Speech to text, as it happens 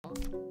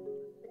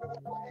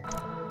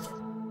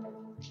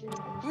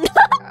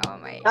Oh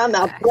my I'm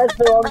god. not press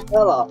the wrong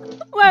fella.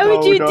 Why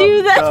would you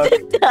do that to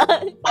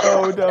Doug?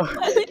 Oh no.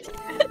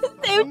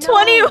 They have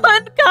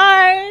 21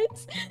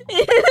 cards!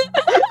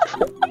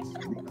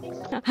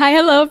 Hi,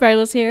 hello,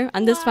 FeatherLes here.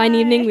 On this fine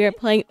evening, we are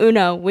playing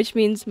Uno, which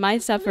means my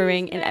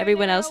suffering and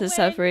everyone else's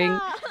suffering.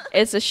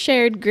 It's a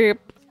shared group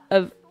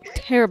of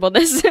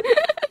terribleness.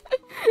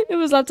 It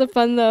was lots of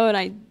fun though,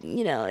 and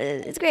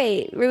it's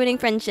great. Ruining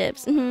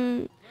friendships.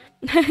 I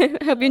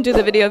hope you enjoyed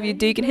the video. If you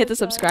do, you can hit the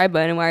subscribe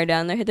button while you're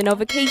down there. Hit the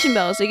notification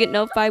bell so you get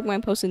notified when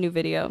I post a new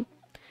video.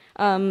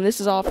 This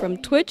is all from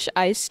Twitch.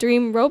 I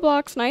stream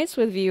Roblox nights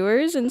with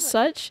viewers and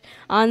such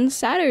on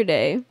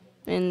Saturday.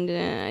 And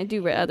I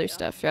do other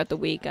stuff throughout the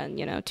week on,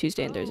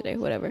 Tuesday and Thursday,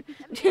 whatever.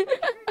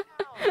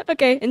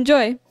 Okay,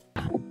 enjoy.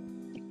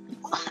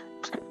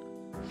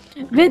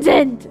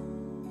 Vincent!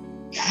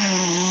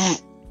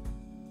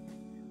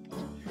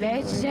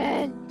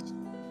 Vincent!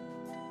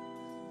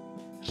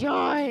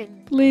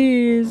 Join!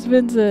 Please,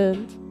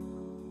 Vincent.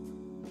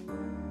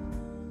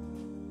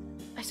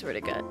 I swear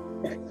to God.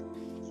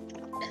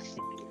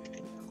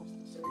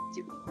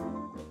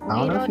 I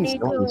don't know if he's need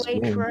still in to the wait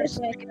stream. for a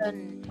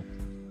second.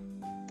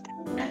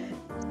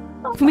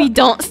 We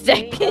don't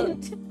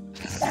second.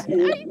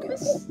 I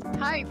just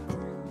typed.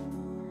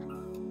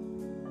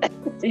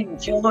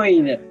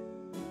 Join.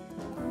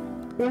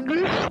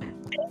 English?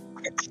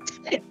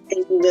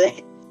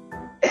 English.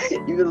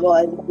 You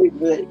learn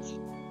English.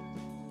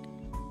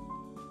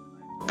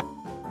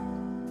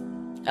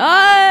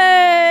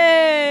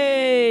 Hey!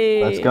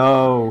 Let's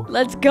go.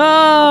 Let's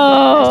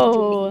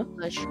go!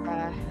 English,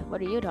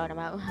 what are you talking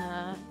about?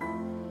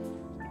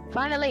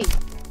 Finally!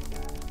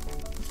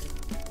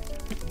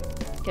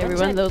 Okay,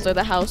 everyone, those are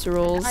the house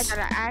rules. I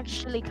gotta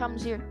actually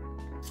comes here.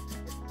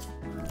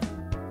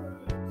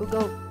 Who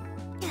go?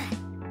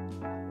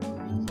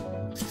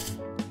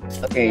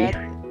 Okay.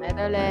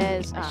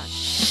 FeatherLes.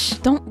 Shh,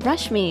 don't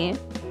rush me.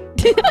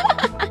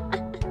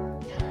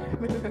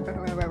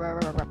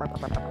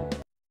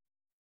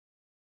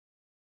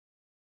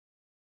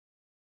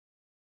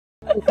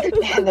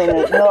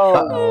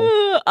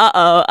 No.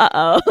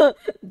 Uh-oh.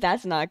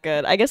 That's not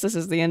good. I guess this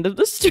is the end of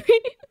the stream.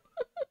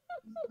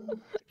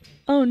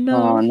 Oh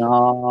no.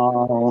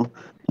 Oh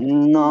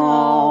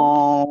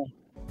no.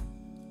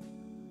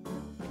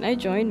 Can I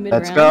join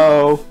mid-round? Let's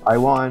go. I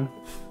won.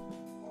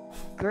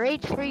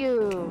 Great for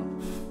you.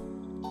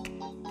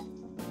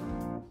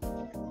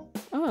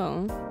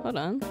 Oh, hold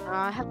on.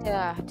 I have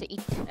to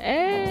eat.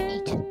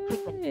 Hey.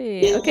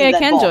 Freaking. Okay, I That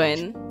can ball.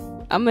 join.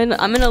 I'm in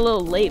a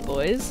little late,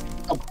 boys.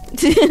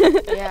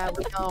 Yeah,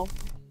 we know.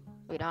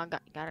 You don't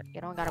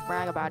gotta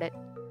brag about it.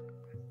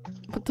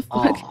 What the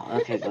fuck? Oh,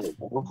 okay, go.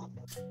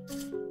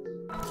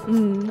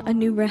 A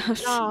new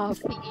round. Oh,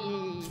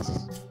 please.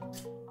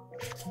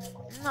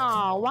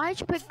 No, why'd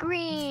you pick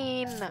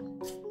green?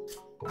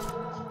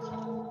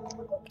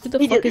 Who the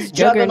fuck is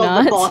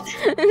Juggernaut?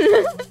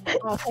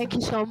 Oh, thank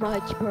you so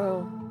much,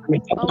 bro. Oh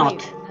wait,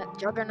 that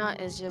Juggernaut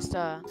is just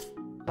a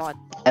bot.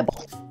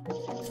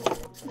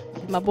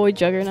 My boy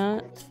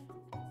Juggernaut.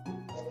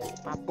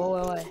 My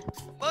boy.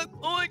 My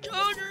boy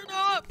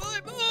Juggernaut! My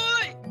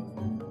boy!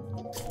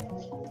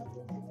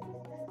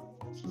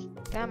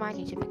 Damn, I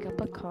need to pick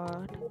up a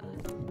card.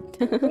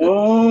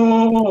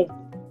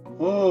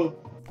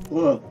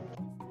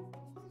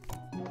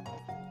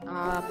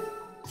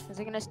 Is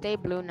it gonna stay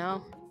blue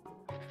now?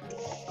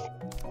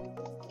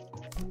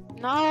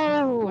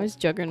 No! Why is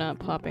Juggernaut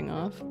popping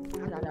off?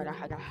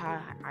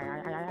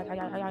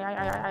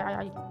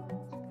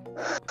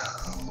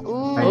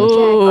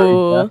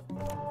 Ooh,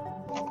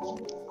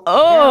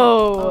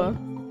 Oh!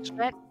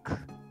 Jack.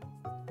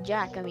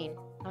 Jack, I mean,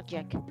 not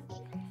Jack.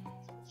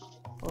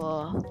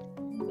 Oh,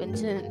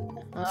 Vincent.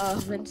 Oh,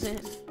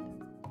 Vincent.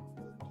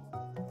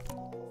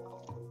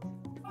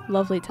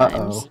 Lovely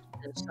times.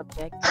 The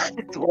subject.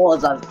 It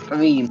was a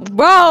dream.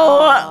 Bro!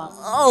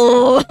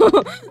 Oh!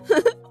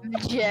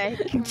 Jack.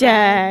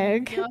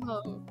 Jag.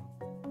 No.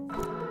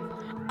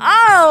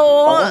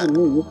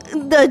 Oh!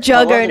 The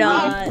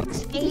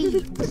Juggernaut.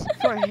 8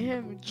 for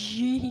him,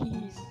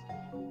 jeez.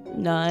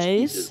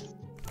 Nice.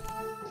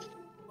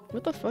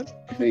 What the fuck?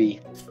 3.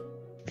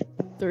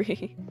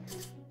 3.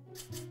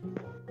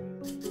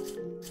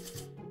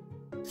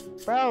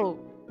 Bro,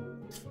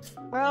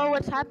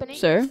 what's happening?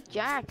 Sir?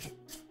 Jack.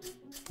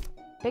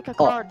 Pick a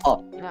card.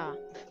 Yeah.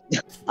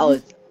 I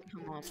was.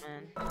 Come on,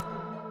 man.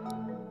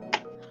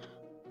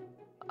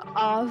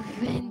 Oh,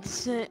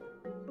 Vincent.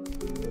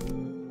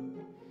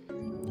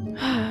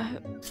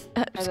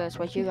 That's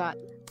what you got.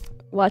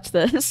 Watch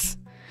this.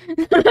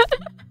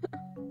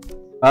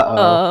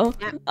 Uh-oh.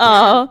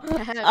 Oh.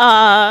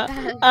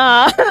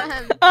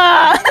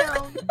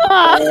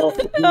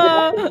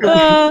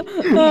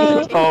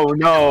 Oh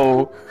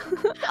no.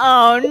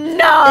 Oh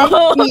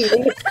no!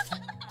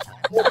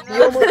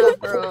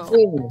 Bro.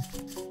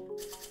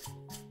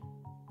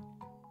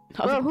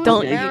 Bro, who's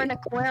Don't there an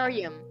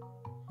aquarium?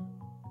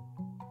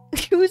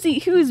 Who's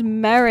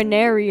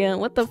Marinarian?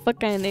 What the fuck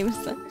kind of name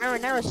is that?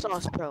 Marinara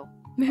sauce, bro.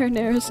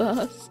 Marinara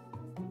sauce.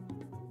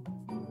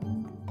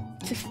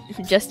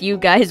 Just you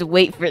guys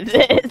wait for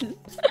this.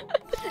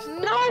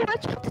 No, I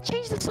have to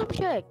change the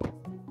subject.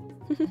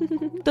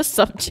 The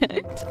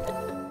subject.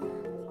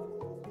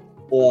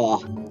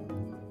 Oh,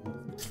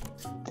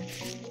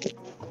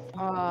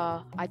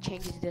 I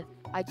changed the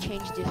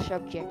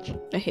subject.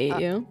 I hate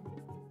you.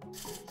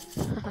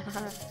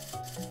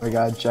 Oh my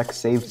god, Jack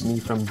saved me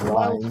from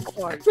drawing. 12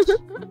 cards.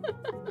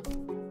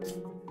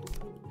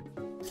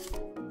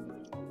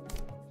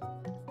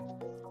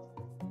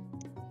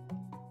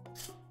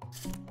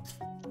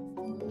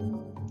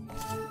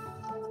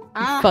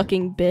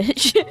 Fucking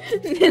bitch.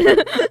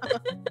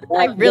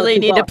 I really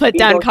need to put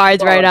down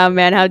cards right now,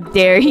 man. How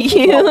dare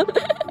you?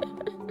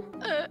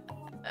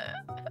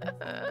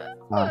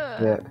 Ah,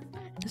 shit.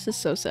 This is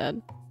so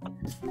sad.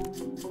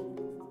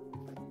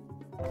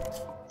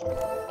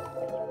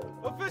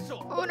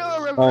 Oh no,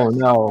 reverse. Oh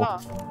no.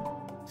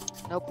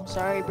 Nope,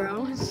 sorry,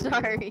 bro.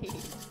 Sorry.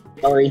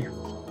 sorry.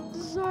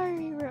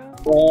 Sorry, bro.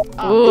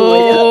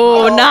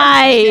 Oh,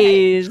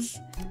 nice.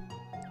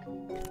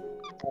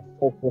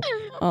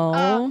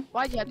 Oh,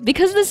 Why'd you have to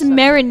because this Sorry.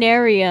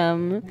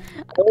 marinarium,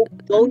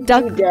 Don't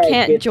Duck do that,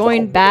 can't get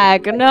join fucked.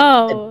 back.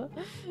 No.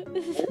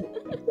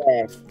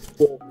 Yeah.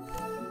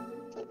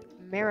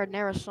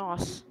 Marinara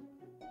sauce.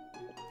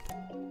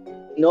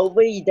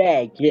 Nobody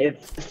there give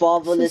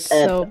FeatherLes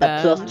So a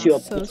bad. plus 2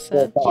 So or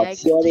sad. plus 4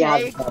 She only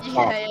has a plus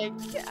 4.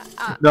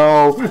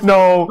 No,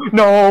 no,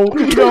 no,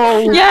 no.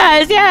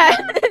 Yes, yeah.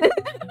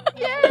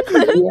 Yes.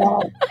 Yeah.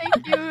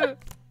 Thank you.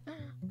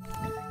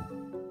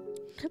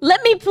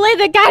 Let me play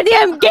the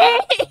goddamn game.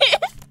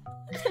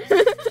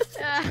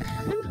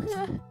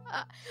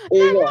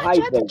 Here you go, Why'd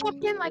you have to hyper.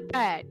 jump in like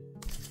that?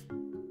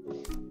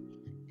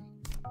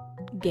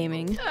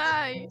 Gaming.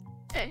 Ay.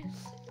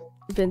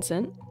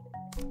 Vincent.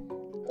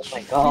 Oh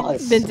my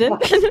god.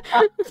 Vincent.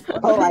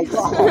 Oh my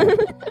god.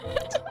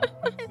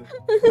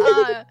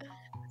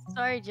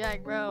 Sorry,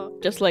 Jack, bro.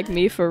 Just like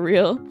me, for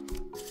real.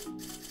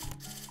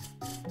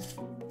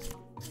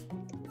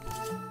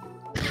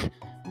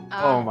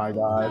 Oh my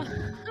god.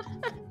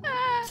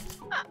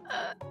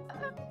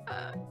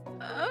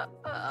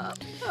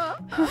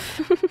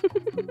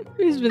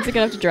 Is Vincent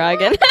gonna have to try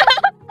again?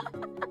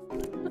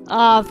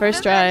 Ah,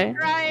 first try.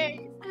 I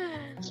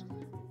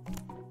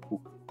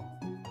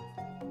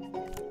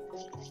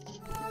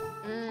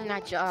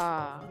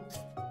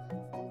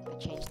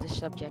changed the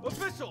subject.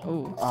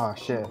 Ooh. Oh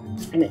shit.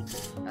 You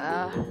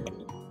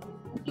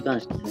gonna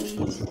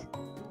Please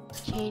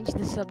change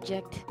the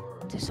subject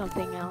to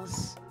something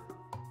else.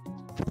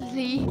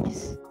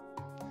 Please.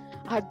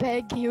 I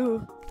beg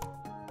you.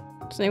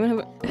 Does anyone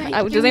have Thank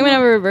does you. anyone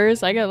have a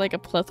reverse? I got like a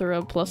plethora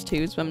of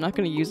 +2s, but I'm not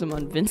gonna use them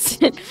on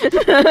Vincent.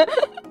 Please.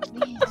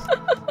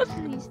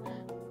 Please.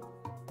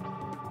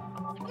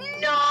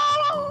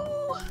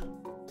 No!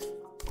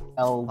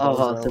 Oh,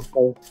 Elbozo.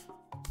 so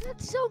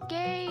That's so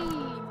gay.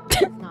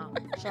 No,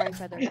 sorry,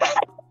 Feather.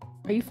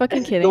 Are you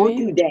fucking kidding don't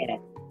me? do that.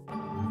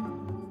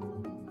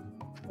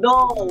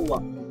 No.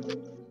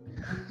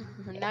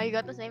 Now you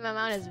got the same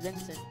amount as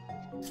Vincent.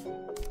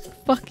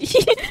 Fuck you.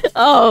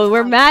 Oh,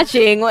 we're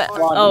matching. What?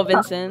 Oh,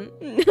 Vincent.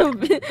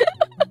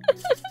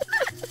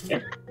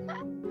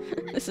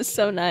 This is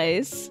so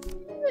nice.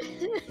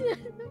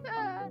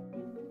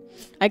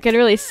 I can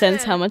really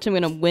sense how much I'm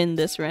gonna win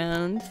this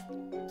round.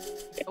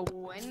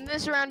 Win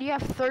this round, you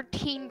have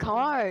 13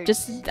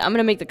 cards. I'm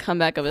gonna make the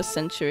comeback of a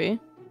century.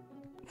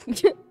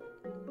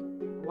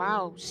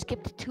 Wow,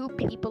 skipped 2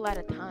 people at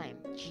a time.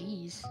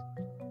 Jeez.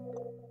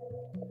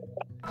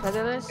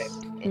 FeatherLes,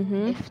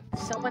 Mhm. if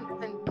someone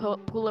doesn't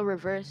pull a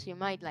reverse, you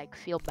might like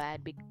feel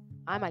bad.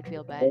 I might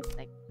feel bad.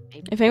 Like,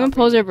 maybe If anyone not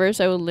pulls a really. reverse,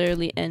 I will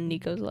literally end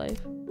Nico's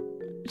life.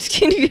 Just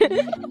kidding.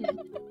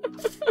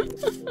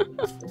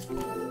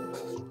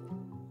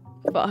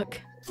 Fuck.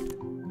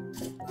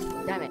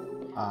 Damn it.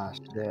 Ah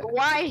shit.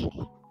 Why?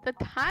 The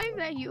time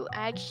that you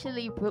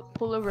actually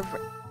pull a reverse.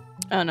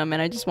 I don't know, man.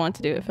 I just wanted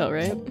to do it. It felt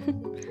right.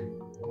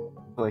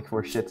 Like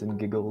for shits and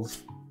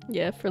giggles.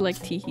 Yeah, for like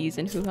teehees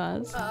and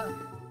hoo-has.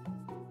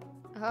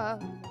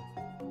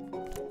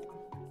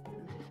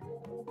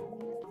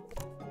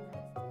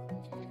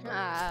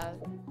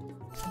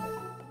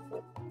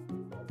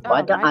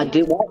 Why don't I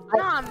do what?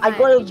 Nah, I man,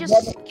 got you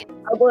just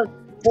I got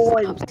 4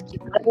 and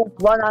I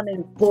got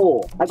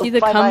 104. I got See the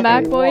 5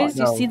 comeback, and boys?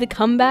 one. You see the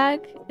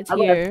comeback? It's I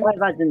got here.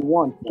 5 and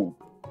 1 thing.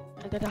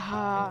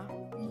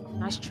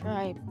 Nice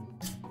try.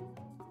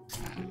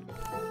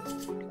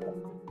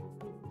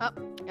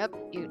 Yep,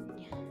 you.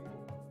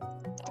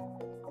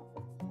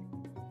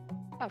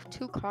 I have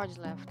 2 cards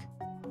left.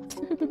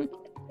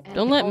 And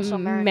Don't let also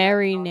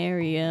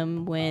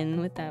Marinarium win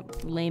with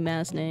that lame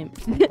ass name.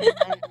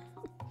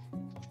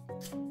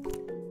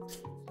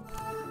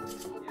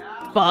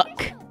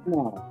 Fuck.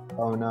 No.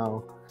 Oh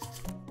no.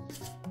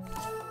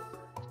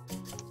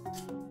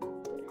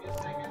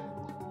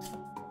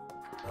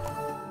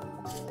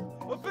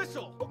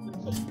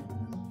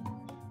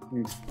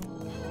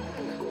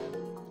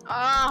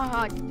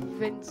 Ah,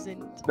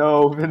 Vincent.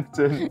 No,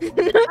 Vincent.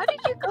 How did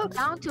you go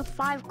down to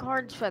 5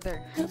 cards,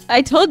 Feather?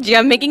 I told you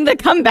I'm making the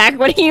comeback.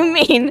 What do you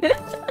mean?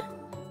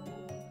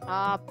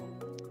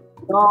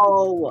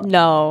 No.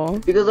 No.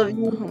 Because of Oh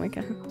you. my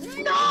god.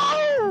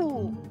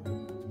 No!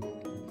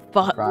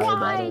 Fuck. Cry about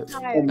Why, it.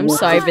 Tyler? I'm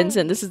sorry, Why?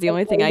 Vincent. This is the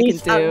only thing I can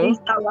At do.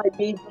 least I like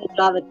these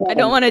other I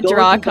don't want to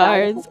draw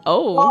cards.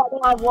 Oh. No,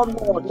 I have one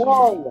more.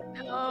 No.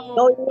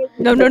 No.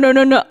 No, no, no,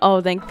 no, no.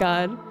 Oh, thank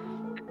God.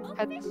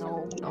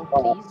 No, no,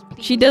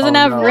 please. She doesn't Oh,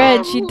 have no.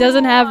 red. She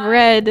doesn't have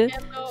red.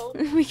 Yellow.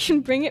 We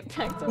can bring it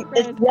back to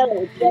It's red.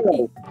 yellow. It's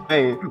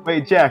yellow.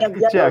 Wait, Jack,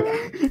 Yeah, Jack.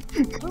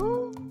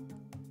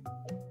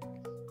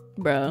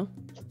 Bro.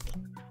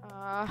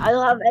 I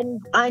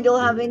don't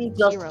have any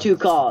plus Zero. 2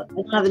 cards. I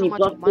don't have any So much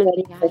plus 2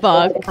 money. any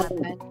Fuck.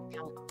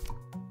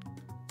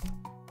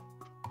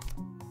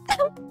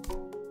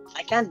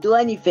 I can't do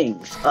anything.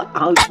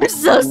 I'm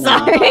so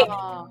sorry.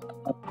 No.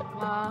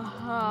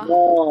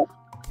 Oh,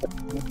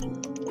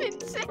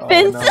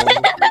 Vincent.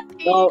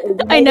 no. No.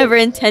 I never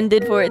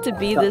intended for it to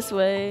be this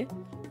way.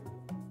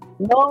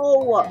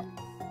 No.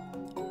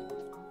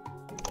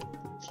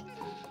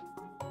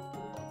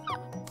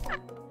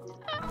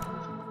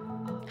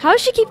 How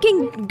does she keep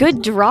getting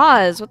good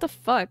draws? What the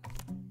fuck?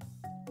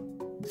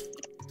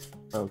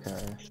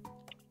 Okay.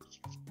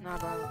 Nah,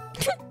 bro.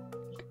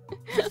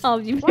 Oh,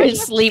 you're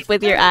asleep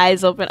with your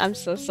eyes open. I'm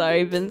so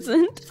sorry,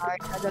 Vincent. Sorry,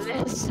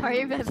 FeatherLes.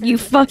 Sorry, Vincent. You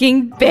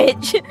fucking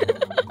bitch.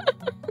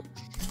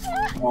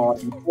 Oh,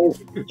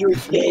 you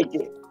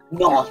did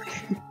not.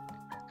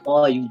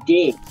 Oh, you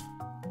did.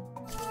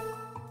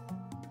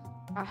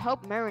 I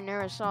hope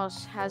marinara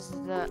sauce has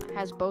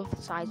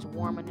both sides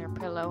warm on their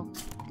pillow.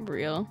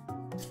 Real.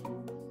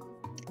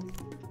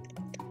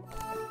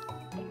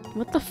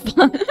 What the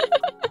fuck?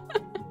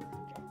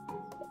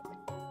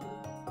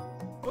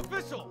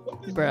 Official.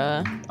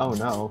 Bruh, Oh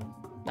no.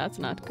 that's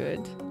not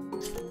good.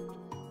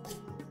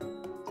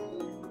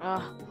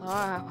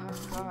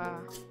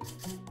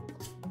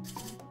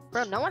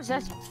 Bro, no one's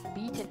as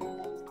beaten.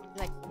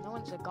 Like, no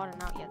one's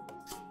gotten out yet.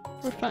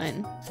 We're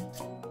fine.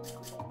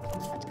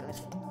 That's good.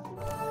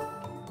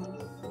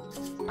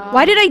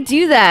 Why did I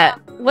do that?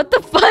 What the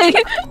fuck?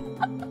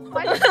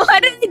 Why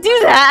did I do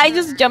that? I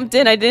just jumped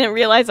in. I didn't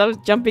realize I was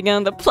jumping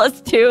on the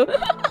 +2.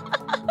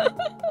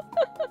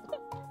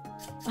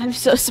 I'm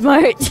so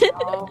smart.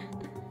 Oh.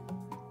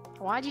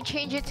 Why'd you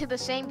change it to the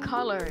same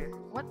color?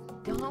 What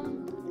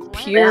dumb?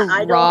 Pure I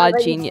don't raw have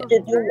anything genius. to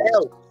do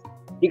else.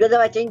 Because if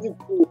I change it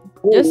to blue,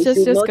 Just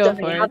you go notice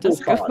for I it. have Just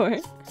those go cards. for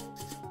it.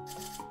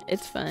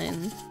 It's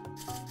fine.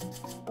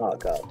 Oh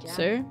god. Yeah.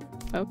 Sir?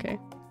 Okay.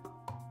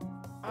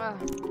 Uh,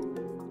 Time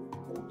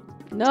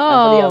for the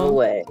other No.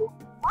 way.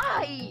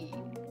 why?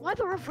 Why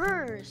the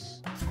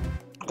reverse?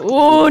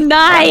 Oh,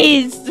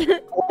 nice.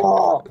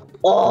 Oh,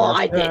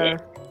 I did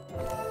it.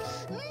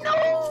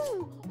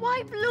 No!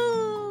 Why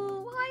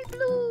blue? Why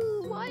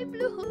blue? Why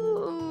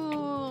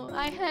blue?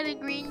 I had a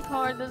green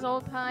card this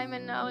whole time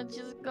and now it's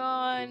just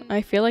gone.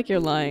 I feel like you're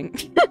lying.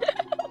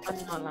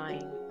 I'm not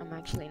lying. I'm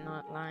actually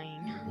not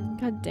lying.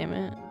 God damn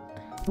it.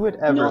 Who would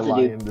ever Not to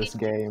lie do. in this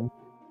game?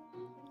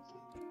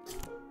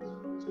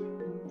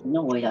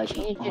 No way I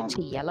Change it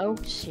to yellow?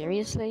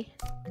 Seriously?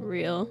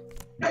 Real.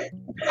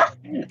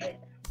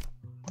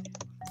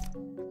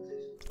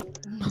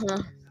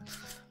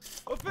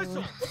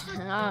 Official.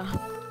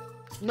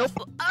 Nope.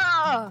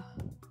 Ah!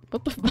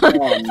 What the fuck?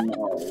 Oh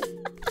no.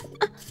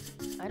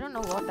 I don't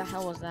know what the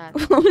hell was that.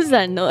 What was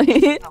that noise?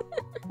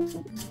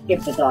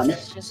 Skip it on.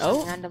 It's just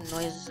Oh. random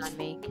noises I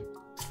make.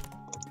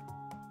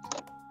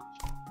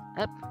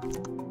 Up.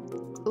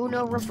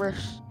 Uno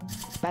reverse.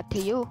 Back to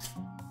you.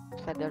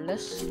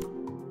 FeatherLes.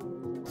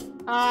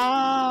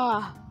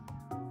 Ah!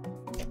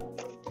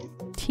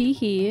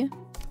 Teehee.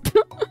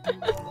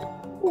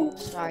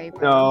 Sorry,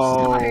 bro.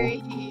 No.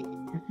 Sorry.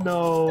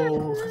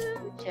 No.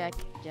 Jack.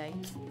 Jack.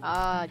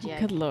 Jack.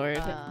 Good lord.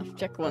 Uh, If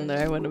Jack won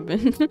there, I would have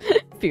been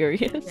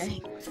furious.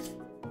 Jack.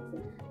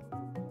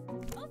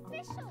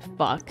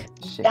 Fuck.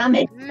 Shit. Damn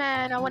it.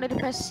 Man, I wanted to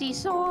press C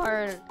so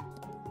hard.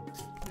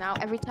 Now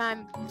every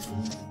time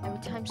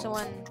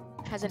someone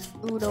has an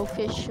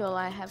UNOfficial,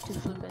 I have to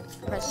flip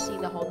and press C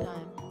the whole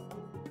time.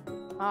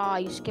 Ah,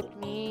 you skipped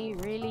me?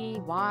 Really?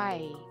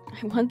 Why?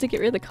 I wanted to get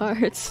rid of the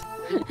cards.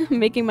 I'm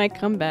making my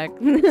comeback.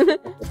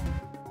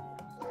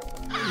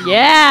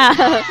 Yeah!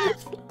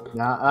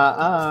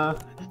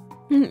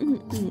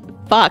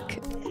 Fuck.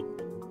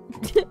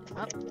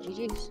 Oh,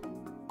 GG's.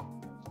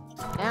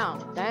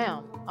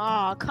 Down.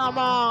 Oh, come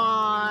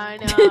on.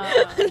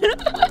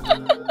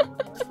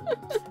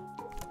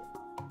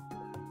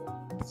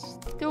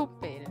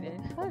 Stupid.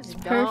 That's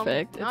dumb.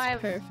 Perfect. Now I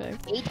It's have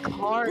perfect. 8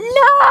 cards.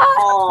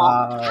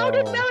 Oh, How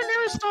did Oh.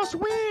 marinara sauce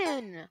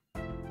win?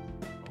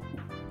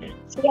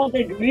 stay on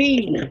the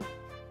green.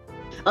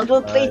 I'm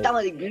gonna play Right. down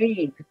on the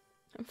green.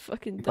 I'm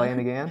fucking Playing done.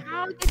 again?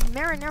 How did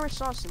marinara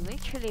sauce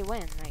literally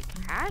win? Like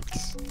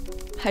hacks?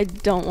 I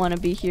don't want to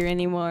be here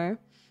anymore.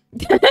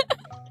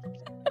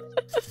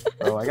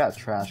 Oh, I got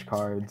trash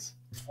cards.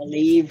 I'll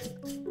leave.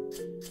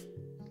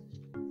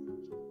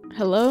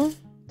 Hello?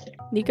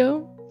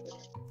 Nico?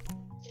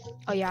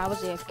 Oh yeah, I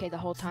was AFK the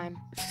whole time.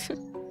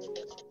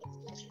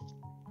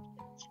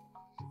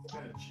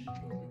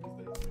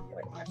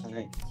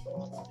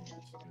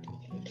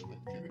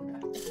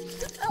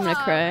 I'm gonna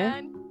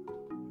cry. Man.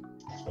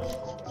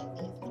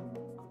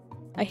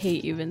 I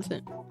hate you,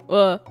 Vincent.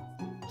 Whoa.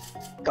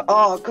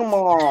 Oh, come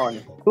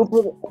on. Who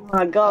put it? Oh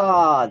my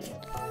god.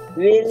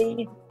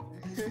 Really?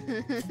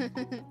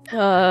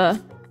 I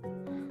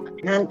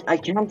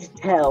can't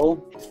tell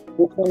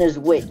which one is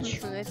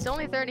which. It's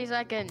only 30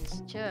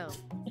 seconds. Chill.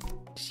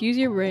 Just use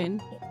your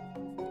brain.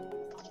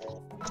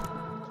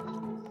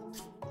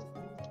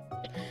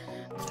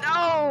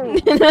 No!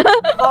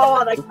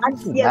 Oh, I can't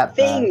see a That bad.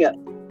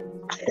 thing.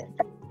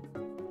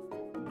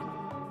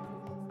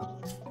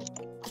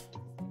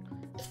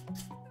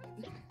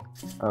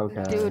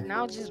 Okay. Dude,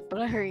 now it's just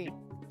blurry.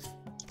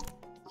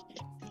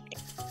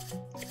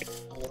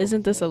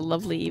 Isn't this a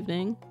lovely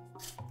evening?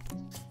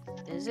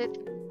 Is it?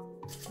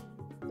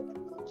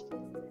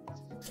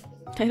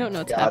 I don't know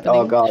what's God, happening.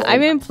 oh god. I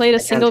haven't played a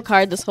can't- single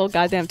card this whole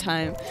goddamn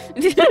time.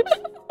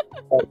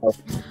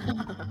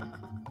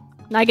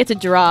 Now I get to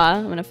draw.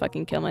 I'm gonna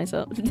fucking kill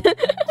myself.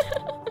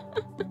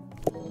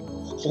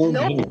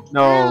 Nope.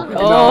 No.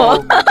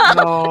 Oh.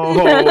 No.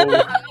 No. I'm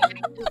not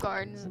getting 2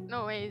 cards.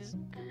 No ways.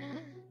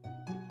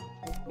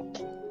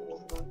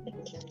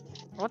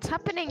 What's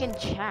happening in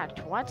chat?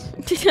 What?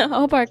 I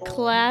hope our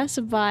class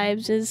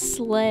vibes is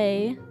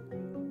slay.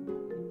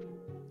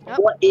 Yep,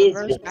 What is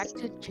reverse this? back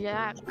to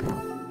Jack.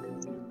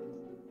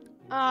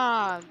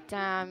 Ah,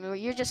 damn.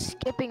 You're just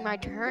skipping my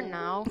turn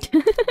now.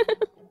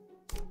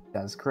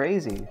 That's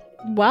crazy.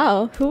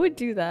 Wow, who would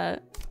do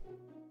that?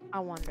 I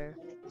wonder.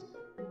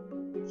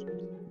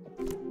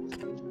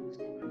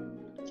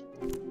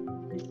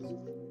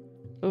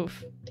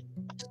 Oof.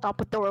 Stop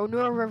with the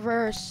no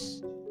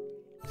reverse.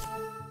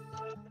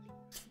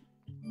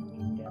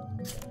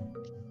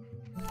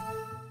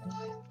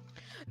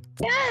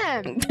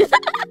 Damn!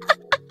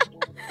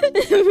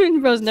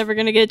 Bro's never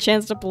gonna get a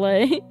chance to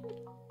play.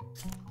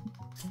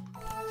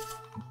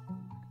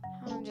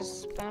 I'm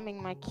just spamming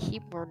my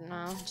keyboard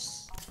now.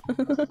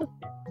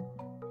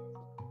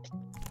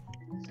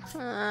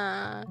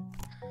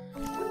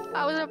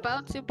 I was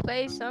about to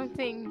play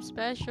something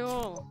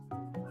special,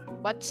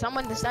 but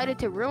someone decided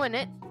to ruin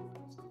it.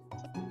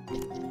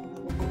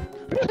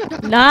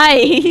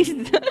 Nice!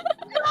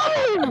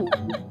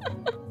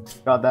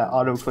 Got that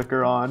auto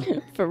clicker on.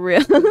 For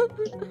real.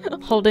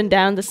 Holding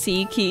down the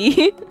C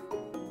key.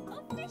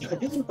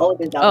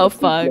 Oh,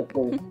 fuck.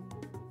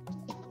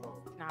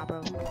 Nah,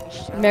 bro.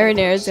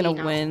 Marinare's gonna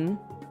Now. win.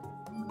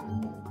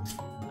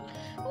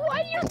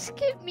 Why you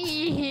skip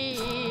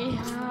me?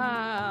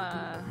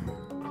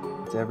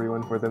 It's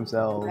everyone for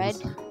themselves. Red?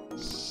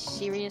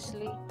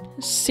 Seriously?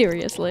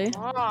 Seriously.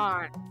 Come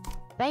on.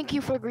 Thank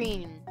you for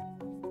green.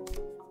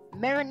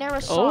 Marinara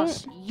Oh.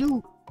 sauce.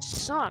 You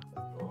suck.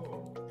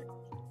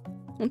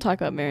 Don't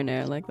talk about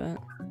marinara like that.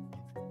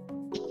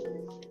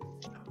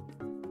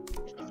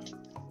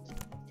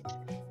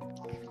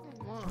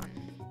 Come on.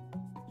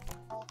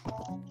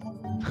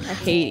 I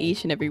hate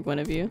each and every one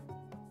of you.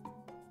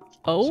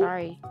 Oh?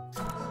 Sorry.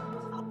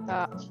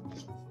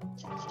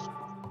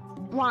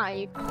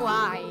 Why?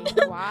 Why?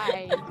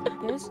 Why?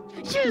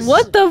 Yes.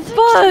 What the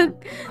fuck?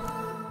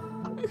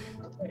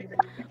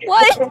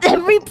 Why is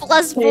every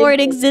 +4 in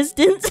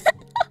existence?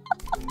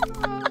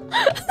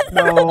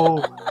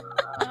 No.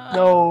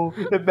 No.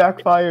 It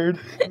backfired.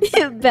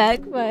 It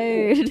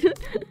backfired.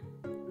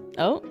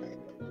 Oh?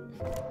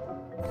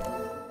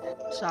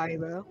 Sorry,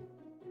 bro.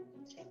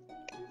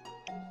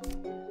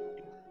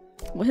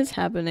 What is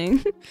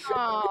happening?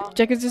 Oh.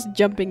 Jack is just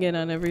jumping in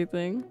on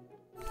everything.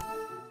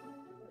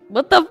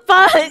 What the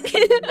fuck?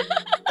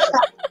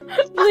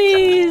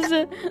 Please!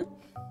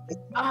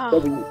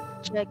 Oh.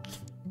 Check.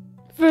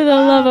 For the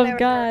love of Marinara.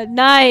 God.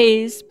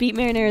 Nice! Beat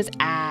Marinara's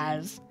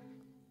ass.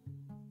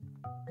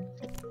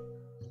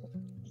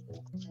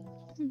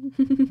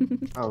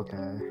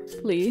 Okay.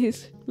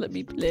 Please, let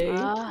me play.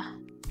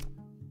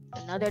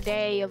 Another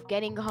day of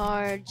getting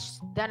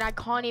cards that I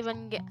can't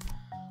even get.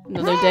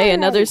 Another day,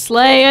 another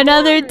slay,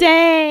 another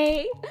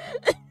day!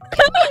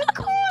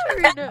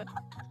 Card.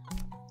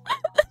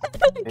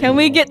 Can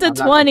we get to I'm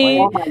not 20?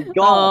 Oh my god.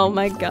 Oh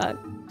my god.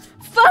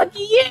 Fuck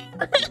you!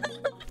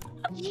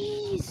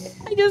 Jeez.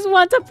 I just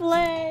want to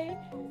play.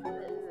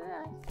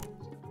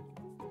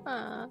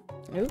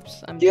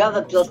 Oops, I'm Do you have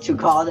a +2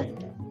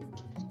 card?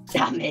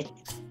 Damn it.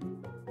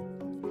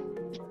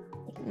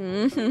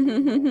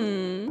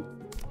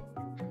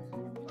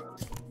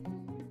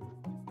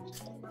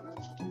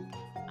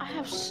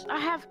 I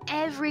have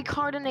every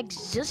card in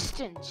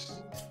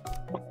existence.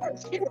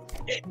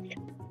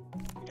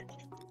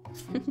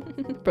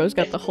 Bro's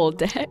got the whole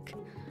deck.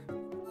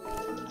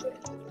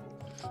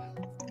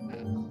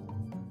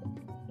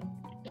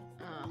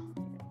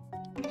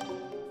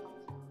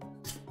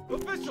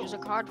 Choose a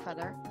card,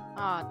 Feather.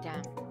 Ah,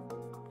 damn.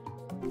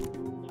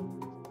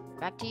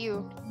 Back to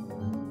you.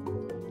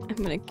 I'm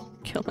gonna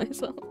kill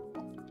myself.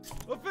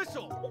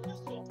 Official.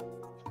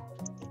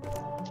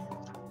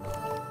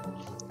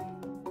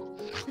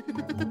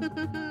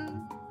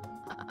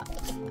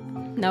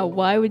 Now,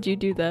 why would you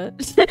do that?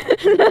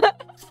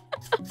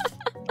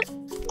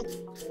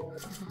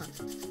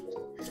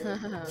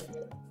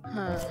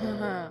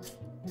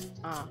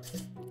 Ah.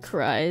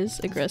 Cries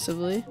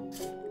aggressively.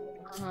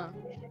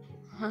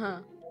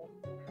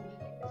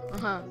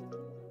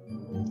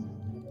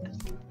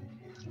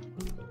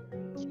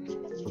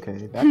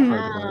 Okay, that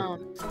card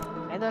worked.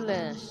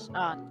 FeatherLes.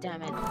 Ah,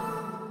 damn it.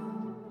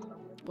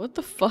 What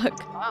the fuck?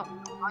 Oh,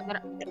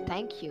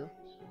 thank you.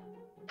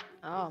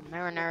 Oh,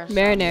 Marinara.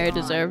 Marinara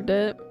deserved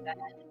it.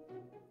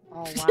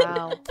 Oh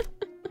wow.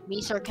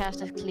 Me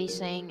sarcastically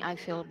saying I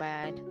feel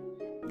bad.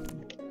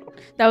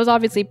 That was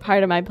obviously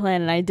part of my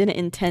plan, and I didn't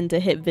intend to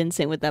hit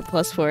Vincent with that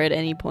 +4 at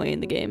any point in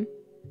the game.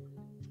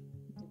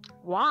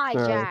 Why,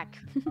 Alright. Jack?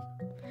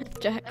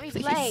 Jack, Let me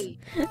please. play.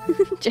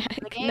 Jack,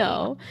 The game.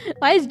 no.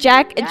 Why is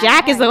Jack?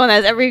 Jack is the one that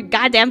has every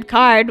goddamn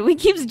card. We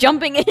keeps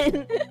jumping in. Do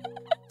you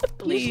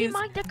Please. see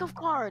my deck of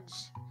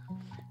cards?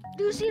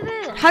 Do you see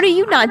this? How do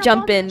you I'm not gonna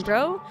jump bump in,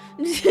 bro?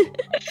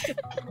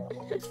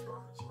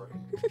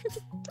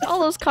 All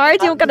those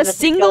cards, you don't got a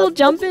single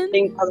jump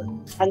in?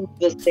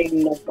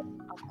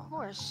 Of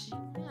course.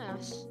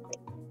 Yes.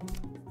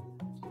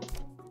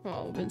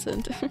 Oh,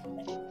 Vincent.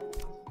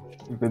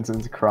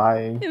 Vincent's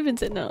crying.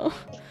 Vincent, no.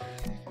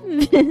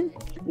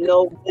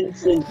 No,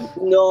 Vincent,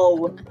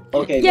 no.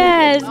 Okay.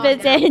 Yes,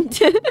 Vincent.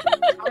 Vincent.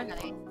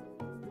 Finally.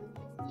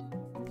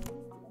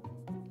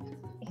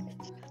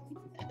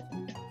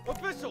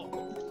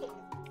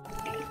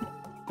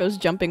 I was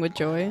jumping with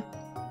joy.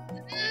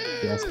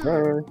 Yes,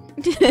 sir.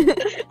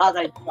 As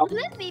I jump,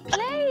 Let me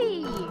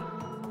play.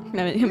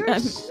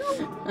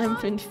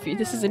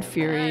 This is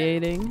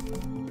infuriating.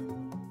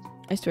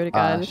 I swear to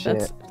Ah, God,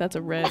 shit. that's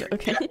a red.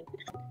 Okay.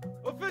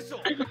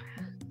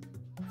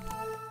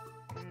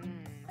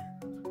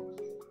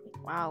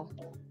 Wow.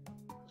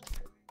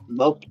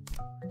 nope.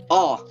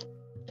 Oh,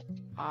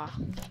 Ah.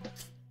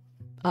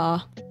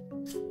 Ah.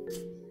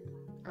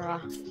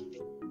 Ah.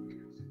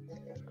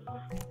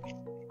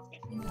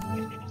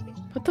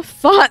 What the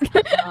fuck?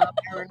 it's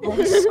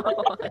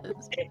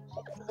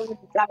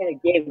not gonna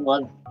game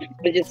one.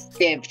 But just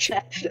skip.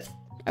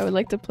 I would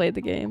like to play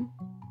the game.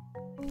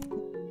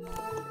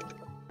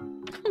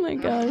 Oh my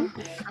god.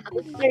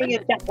 Oh my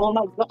god.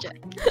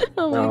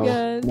 Oh my No,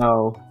 god.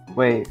 no.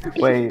 Wait.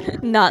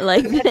 Not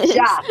like this.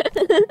 Chat.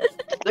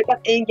 Look at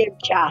in-game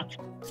chat.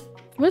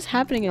 What's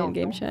happening No, in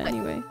game don't chat play.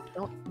 anyway?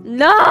 Don't-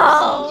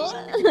 No!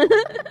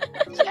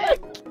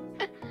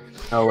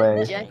 No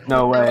way. Jack,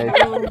 No way.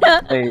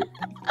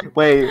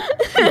 Wait.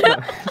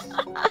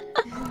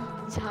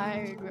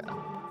 tired, bro.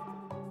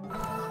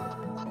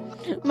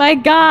 My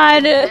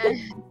god!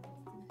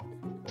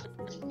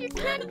 You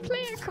can't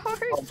play a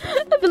card.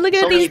 I've been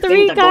looking So at these many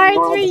 3 things are cards going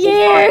for on with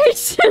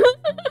years!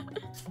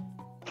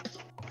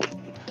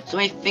 So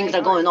many things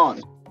are going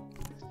on.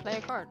 Play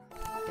a card.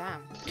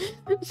 Damn.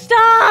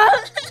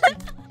 Stop!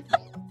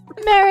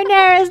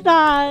 Marinara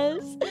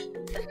sauce!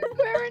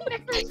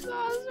 Marinara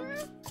sauce, bro.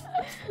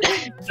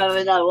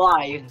 Coming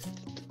alive.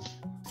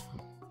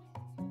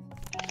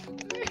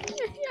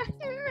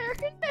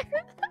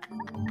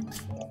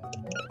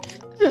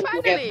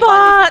 Finally.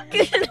 Fuck!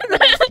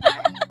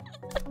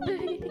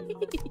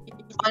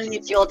 Finally,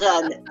 it's your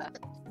turn.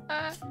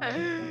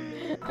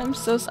 I'm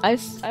so I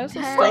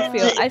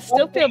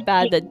still feel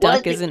bad that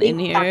Duck isn't in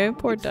here.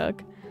 Poor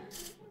Duck.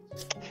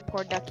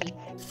 Poor ducky.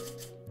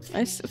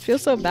 Feel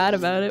so bad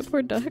about it.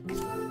 Poor Duck.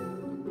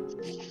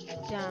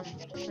 Damn.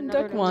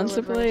 Duck wants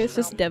to play. It's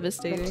just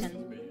devastating.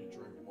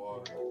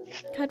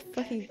 God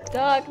fucking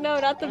Duck! No,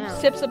 not the Damn.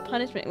 sips of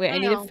punishment. Wait, I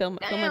need to Damn. fill my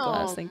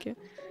glass. Damn. Thank you.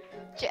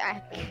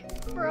 Jack,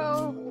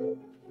 bro.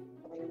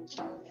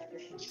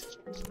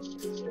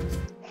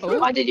 Oh.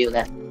 Why did you do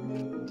that?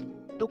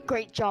 Do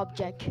great job,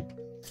 Jack.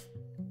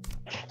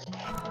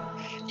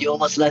 You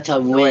almost let her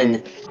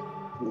win.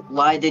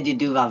 Why did you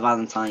do that,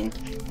 Valentine?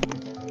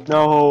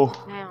 No.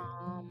 Damn.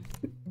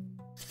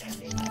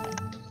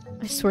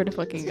 I swear to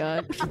fucking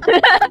God.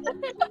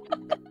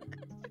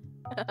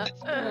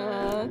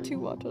 2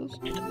 waters.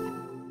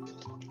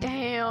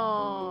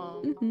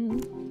 Damn.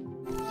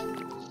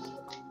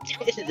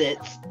 Is it?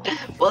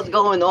 What's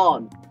going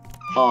on?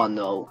 Oh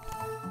no.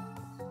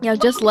 Yeah,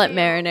 just let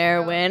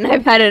Marinara win.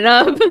 I've had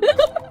enough.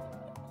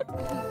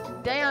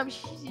 Damn,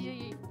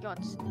 she got.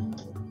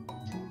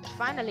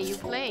 Finally, you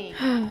playing.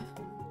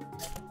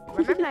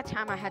 Remember that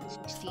time I had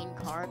 16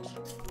 cards?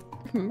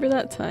 Remember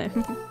that time?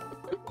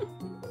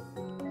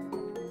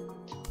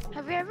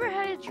 Have you ever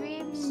had a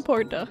dream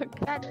Poor Duck.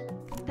 that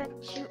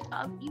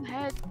you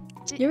had?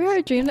 You ever had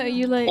a dream that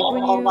you like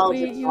when Oh,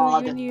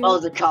 you that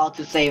was a card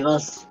to save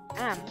us.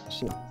 Damn.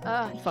 Shit.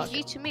 Fuck.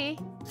 G to me.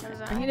 'Cause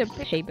I need to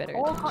pay better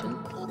all attention.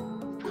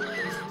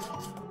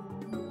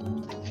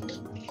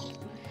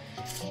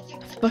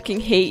 Fucking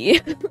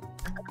hate you.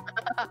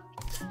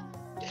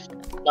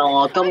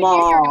 Oh, come You're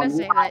gonna on.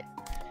 say that.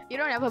 You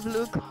don't have a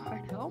blue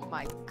card. Oh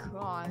my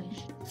gosh.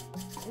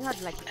 You had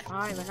like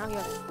 5 and now you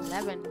have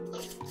 11.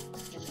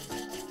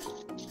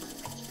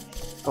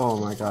 Oh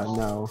my god,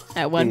 no.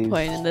 At one Please.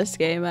 point in this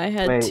game, I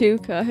had Wait, 2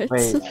 cards.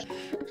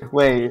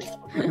 Wait.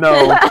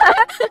 No.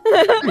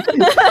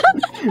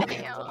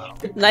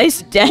 Damn.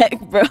 Nice deck,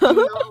 bro.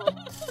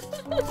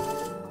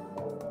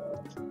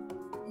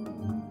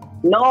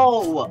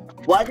 No!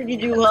 Why did you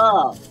do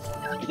her?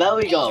 There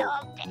we go.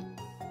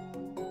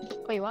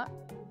 Wait, what?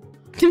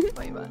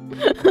 Wait, what?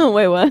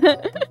 Wait, what?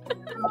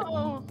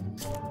 Oh.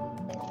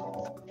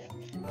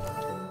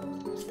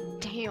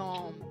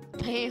 Damn.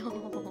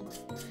 Damn.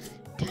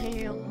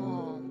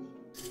 Damn.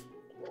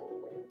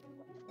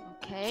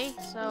 Okay,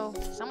 so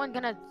someone's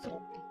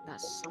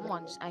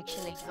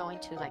actually going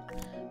to like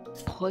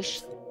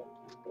push.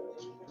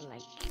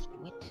 Like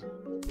what?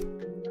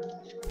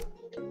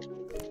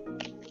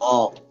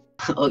 Oh.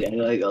 Okay,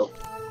 there we go.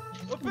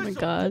 Oh my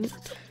god.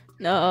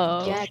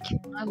 No. Jack,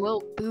 I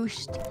will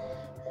boost.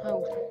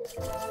 Oh.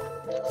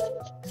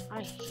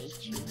 I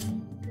hate you.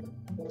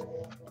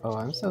 Oh,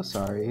 I'm so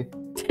sorry.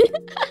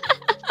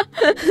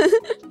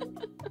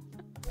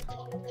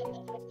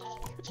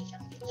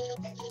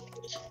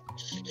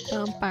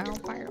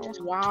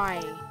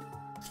 Why?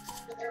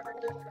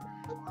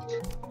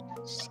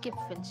 Skip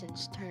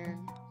Vincent's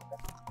turn.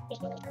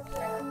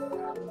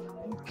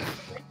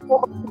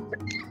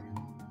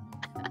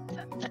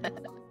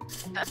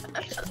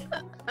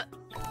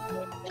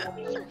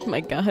 Oh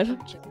my god.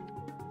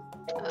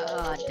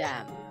 Oh,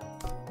 damn.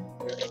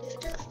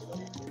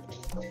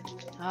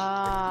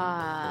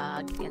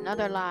 Ah,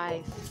 another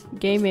life.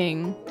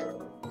 Gaming.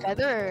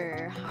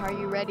 Feather, are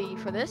you ready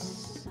for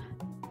this?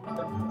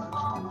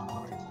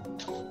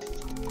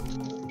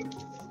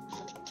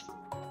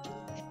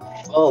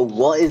 Oh,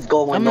 what is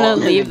going I'm on?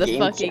 gonna leave the game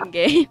fucking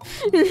game.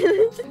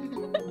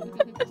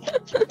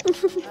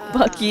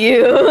 Fuck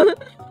you.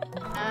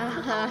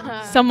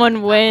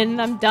 Someone win.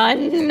 I'm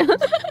done.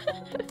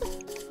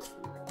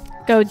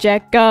 Go,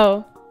 Jack,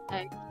 go.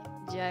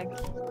 Jack.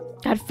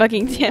 God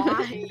fucking damn it.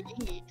 Why?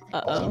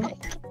 Uh-oh.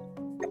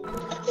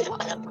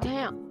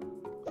 Damn.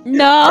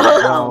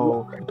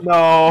 No!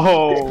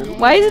 No!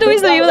 Why is it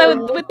always the people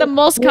that with the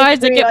most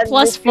cards that get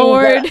plus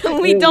forward?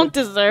 We don't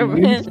deserve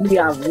it. You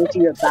have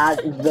literally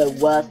the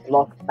worst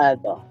luck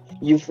ever.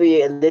 You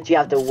three literally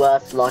have the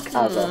worst luck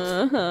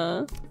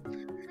ever.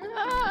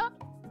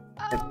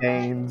 It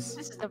pains.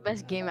 This is the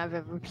best game I've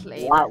ever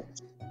played. Wow.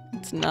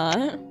 It's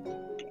not.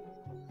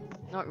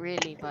 Not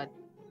really, but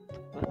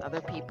with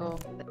other people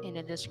in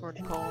a Discord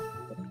call.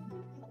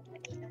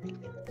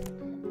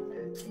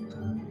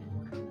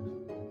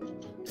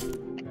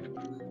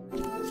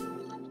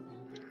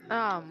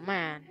 Oh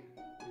man.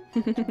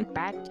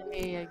 Back to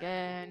me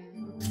again.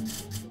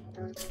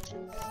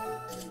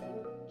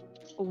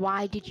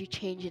 Why did you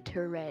change it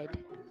to red?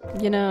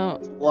 You know.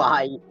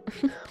 Why?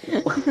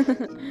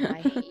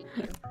 I hate you.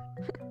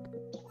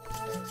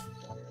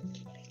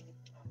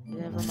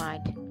 Never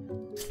mind.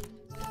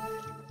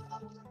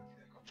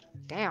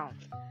 Damn.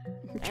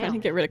 I'm trying to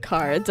get rid of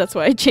cards. That's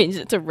why I changed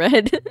it to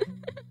red.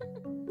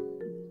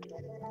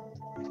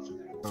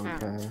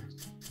 Okay.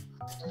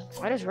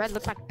 Why does red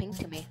look like pink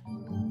to me?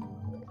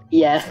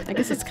 Yeah. I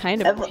guess it's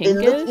kind of It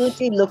pinkish.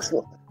 looks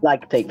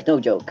like pink, no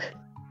joke.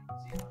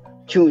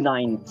 2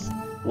 nines.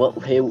 What?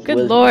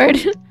 Good lord.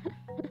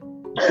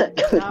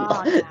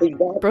 Exactly.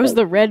 Bro's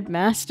the red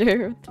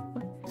master. What the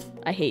fuck?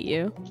 I hate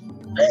you.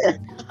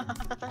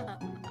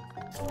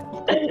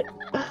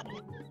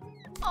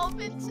 Oh,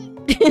 Vincent.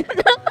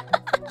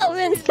 Oh,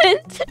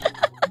 Vincent.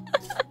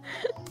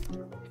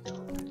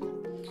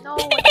 No.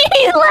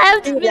 He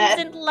left. Yeah.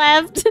 Vincent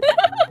left.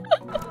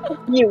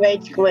 You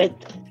rage quit.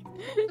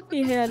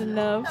 He had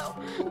enough.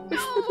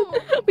 No.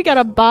 We got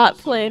a bot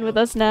playing with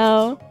us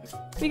now.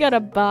 We got a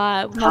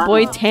bot. My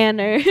boy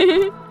Tanner.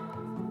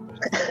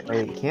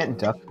 Wait, can't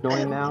Duck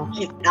join now?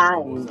 He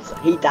stands.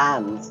 He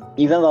stands.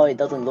 Even though it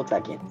doesn't look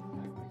like it.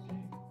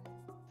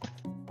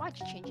 Why'd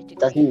you change it to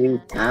Does he green, really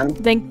man? stand?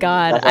 Thank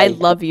God. That's I like-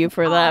 love you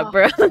for that,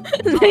 bro.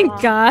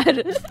 Thank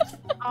God.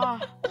 Oh,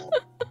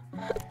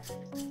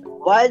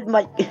 Why is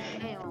my... damn.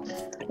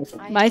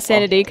 My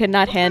sanity could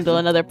not handle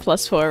another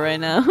 +4 right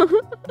now.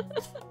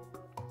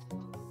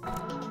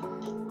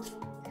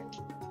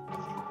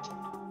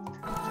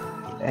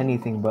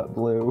 Anything but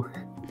blue.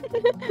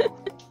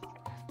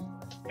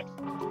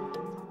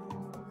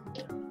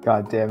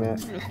 God damn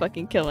it. I'm gonna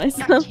fucking kill I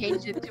myself.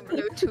 changed it to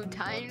blue 2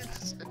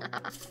 times.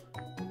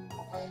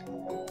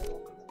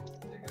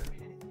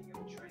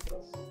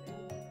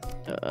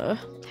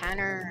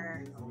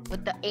 Tanner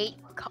with the 8,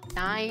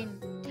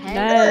 9, 10,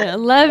 9,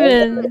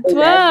 11,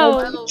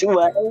 12.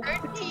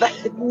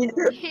 13.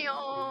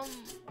 Damn.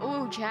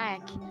 Ooh,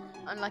 Jack.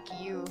 Unlucky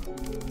you.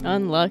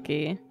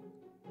 Unlucky.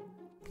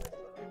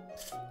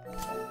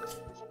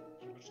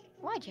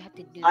 Why'd you have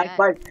to do I that?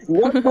 like,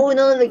 what's going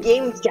on in the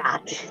game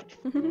chat?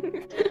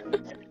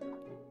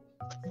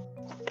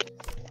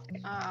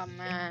 Oh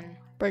man.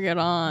 Bring it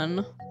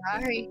on.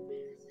 Sorry.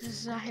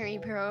 Sorry,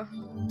 bro.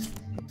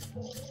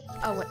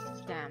 Oh, what?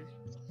 Damn.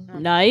 Oh,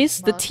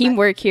 Nice. The well,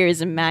 teamwork here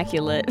is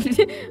immaculate.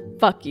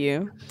 Fuck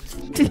you.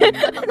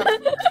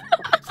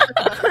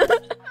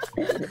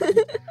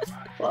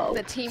 Wow.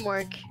 The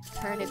teamwork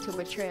turned into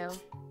betrayal.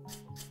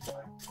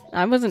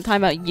 I wasn't talking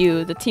about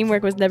you. The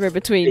teamwork was never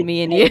between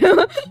me and you.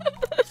 Oh,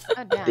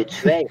 damn.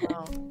 Betray.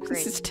 Oh,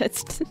 great. It's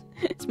just,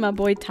 it's my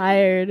boy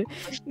Tired.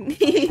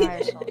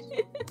 Fire sauce.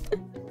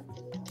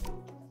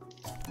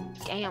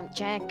 Damn,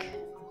 Jack.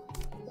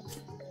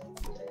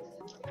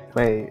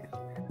 Wait.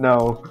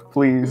 No,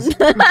 please.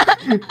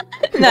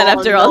 Not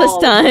after all this no.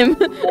 time.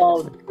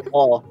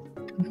 Oh.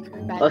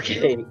 Bad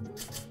Okay.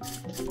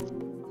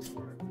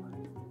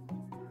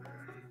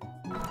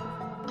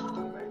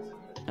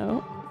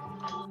 Oh.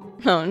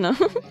 Oh no.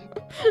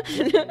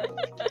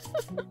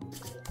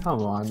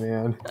 Come on,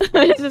 man.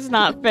 This is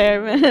not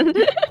fair, man.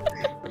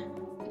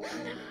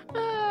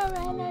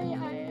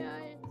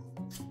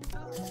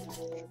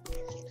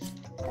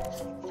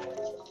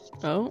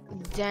 Oh,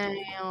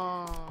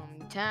 Damn,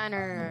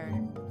 Tanner.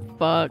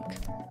 fuck.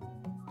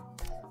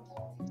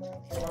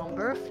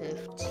 Number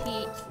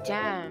 15.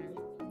 Damn.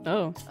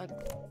 Oh,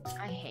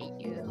 I hate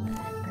you.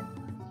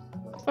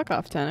 fuck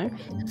off, Tanner.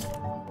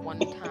 One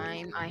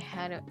time I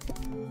had a.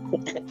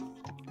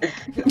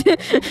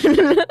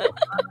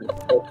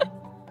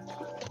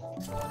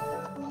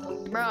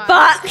 Bro,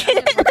 Fuck!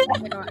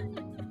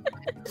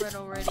 quit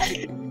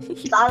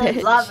already.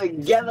 Silent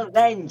laughing. Give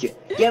revenge.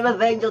 Give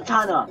revenge on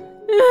Tanner.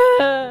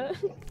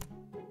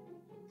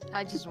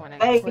 I just want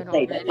to Hey, quit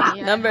hey,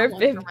 already. Number I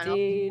want someone else to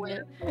 15.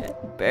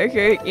 quit.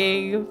 Burger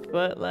King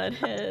footlet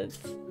heads.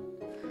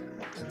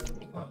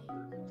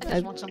 I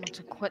just want someone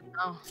to quit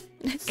now.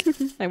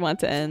 I want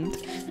to end.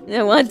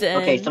 I want to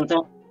end. Okay,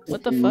 sometimes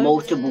What the fuck?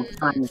 multiple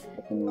times.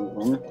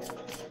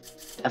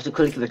 I have to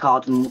click the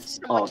card and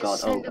Someone oh god,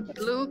 just send oh. a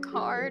blue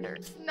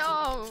card.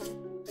 No.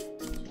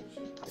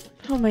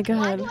 Oh my Why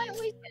god. do I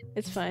always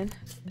It's fine.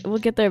 We'll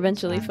get there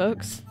eventually,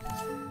 folks.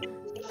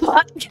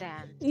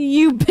 Damn.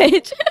 You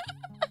bitch!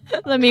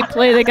 Let me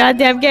play the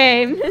goddamn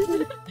game!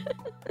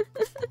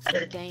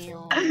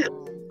 Damn.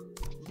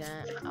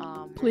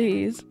 Damn.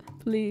 Please,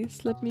 please,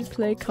 let me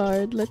play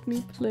card. Let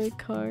me play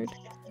card.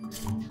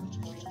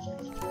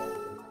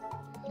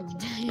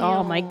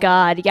 Oh my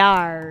god,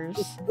 yars.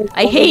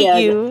 I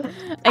hate you!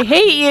 I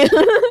hate you!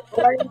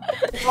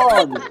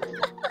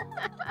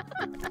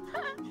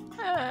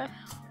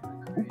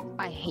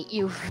 I hate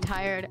you,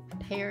 tired.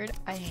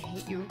 I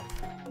hate you.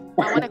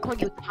 I want to call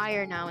you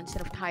tired now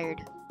instead of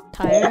tired.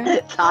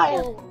 Tired?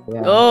 Tired.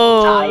 Yeah.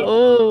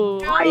 Oh,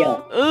 ooh.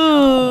 Tired.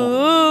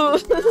 Ooh,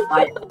 ooh.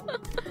 Tired.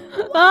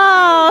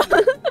 Oh,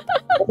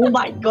 Oh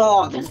my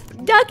god.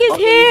 Duck is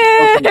Okay,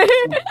 here!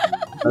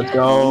 Let's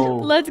go.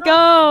 Let's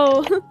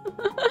go!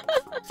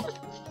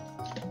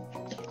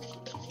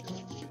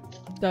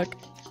 Duck.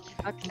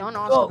 Don't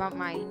ask Go. about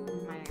my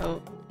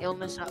Oh.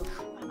 illness of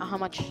how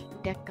much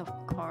deck of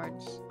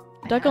cards.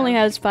 I Duck only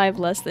have. has 5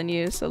 less than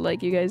you, so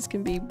like you guys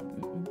can be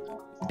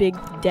big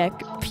deck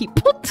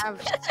people. Have,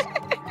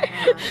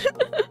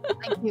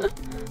 thank you.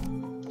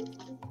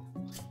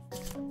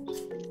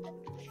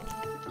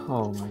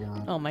 Oh my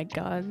god. Oh my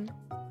god.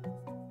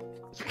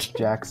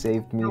 Jack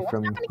saved me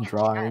from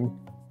drawing.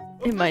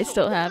 It might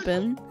still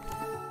happen.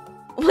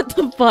 What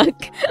the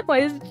fuck? Why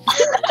is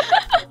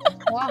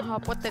Wow,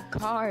 with the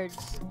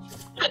cards.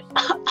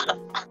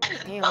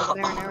 Damn,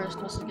 Baron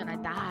Aerosmith is gonna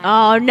die.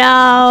 Oh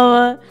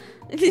no!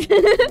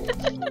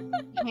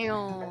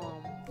 Damn.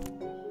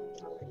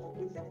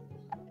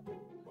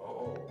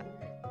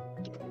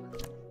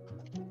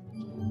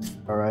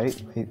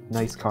 Alright,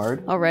 nice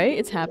card. Alright,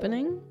 it's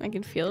happening. I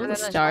can feel the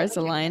stars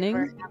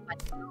aligning.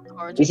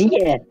 Is he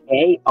here?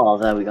 Hey, oh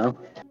there we go.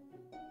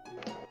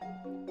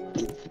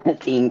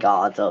 15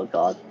 cards, oh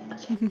god.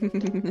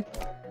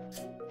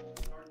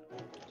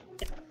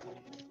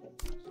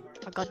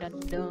 I got a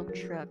dump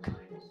truck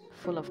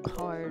full of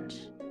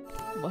cards.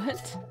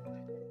 What?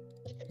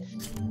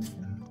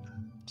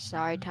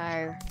 Sorry,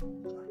 Tyre.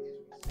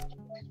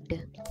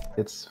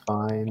 It's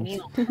fine.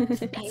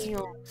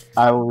 Damn.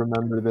 I will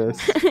remember this.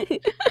 I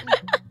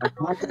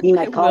can't see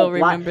my I card. will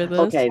remember this.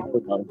 Okay,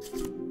 hold on.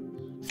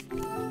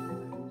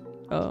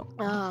 Oh.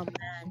 Oh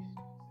man.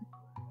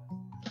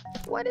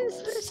 What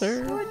is this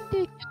Sir?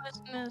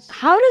 ridiculousness?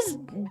 How does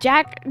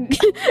Jack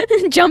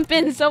jump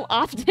in so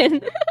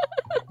often?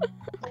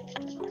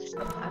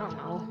 I don't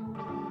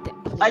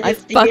know. I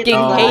just see it fucking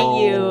on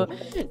hate you,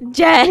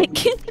 Jack.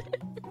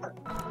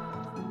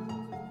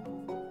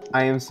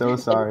 I am so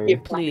sorry.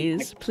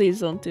 Please, please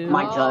don't do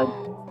My it. turn.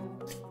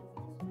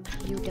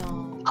 You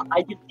don't.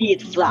 I just see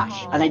it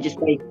flash, and I just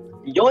say,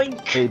 yoink!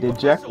 Hey, did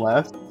Jack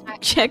left?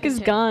 Jack is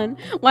gone.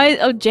 Why?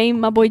 Oh, James,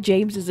 my boy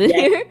James is in Jack.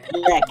 here.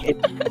 Jack,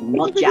 it's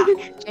not Jack.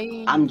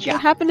 I'm What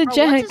Jack. happened to Bro,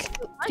 Jack? what is-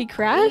 Did he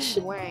crash?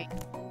 James wearing?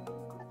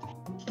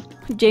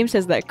 James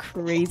has that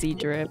crazy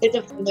drip. It's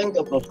a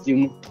flamingo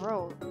costume.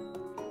 Bro.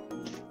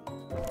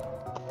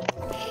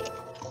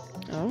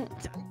 Oh,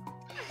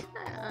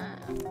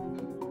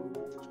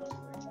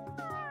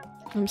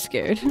 I'm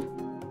scared.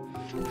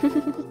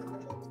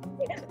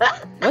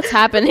 What's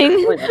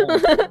happening?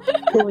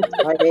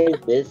 What is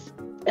this?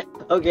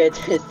 Okay, it's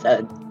his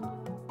turn.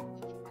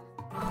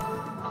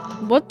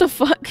 What the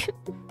fuck?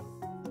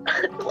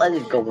 What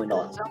is going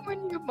on? So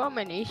many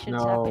abominations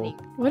No. happening.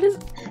 What is?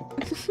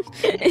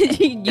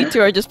 You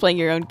two are just playing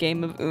your own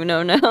game of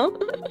Uno now.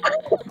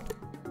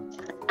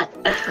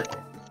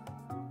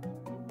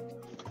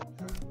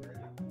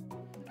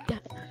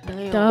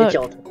 Damn. Duck. It's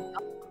your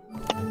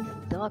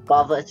Duck.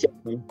 Baba, it's your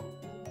turn.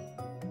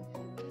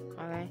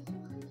 Okay.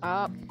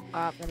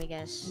 Let me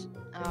guess.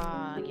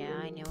 Yeah,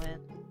 I knew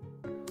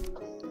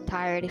it.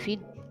 Tired.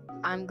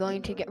 I'm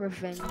going to get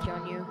revenge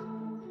on you.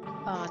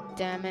 Oh,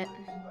 damn it.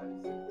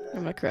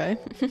 I'm gonna cry.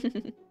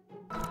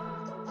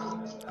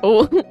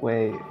 Oh.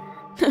 Wait.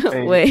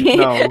 Wait.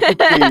 No,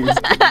 please,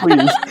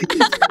 please.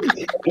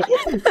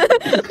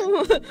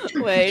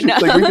 Wait, no.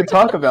 Like we can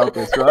talk about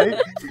this, right?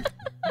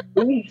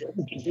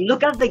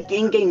 Look at the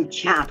in-game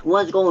chat.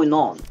 What's going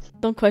on?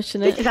 Don't question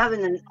They're it. just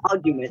having an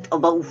argument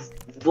about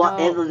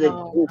whatever they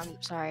No, do.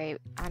 I'm sorry.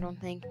 I don't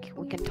think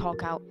we can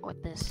talk out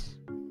with this.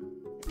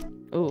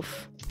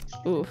 Oof.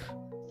 Oof.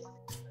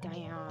 Damn.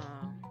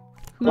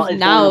 What Who's is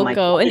going on, my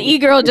Naoko? An God?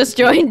 e-girl just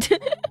joined.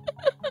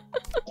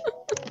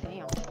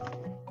 Damn.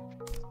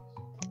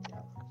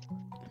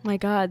 My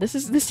god, this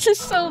is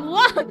so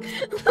long.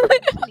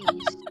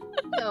 Please.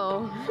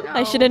 No.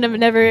 I shouldn't have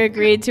never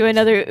agreed to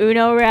another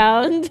Uno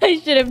round. I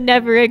should have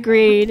never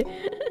agreed.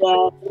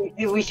 Well,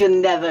 we should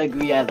never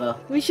agree ever.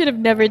 We should have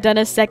never done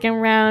a second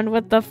round.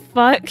 What the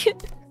fuck? Dude,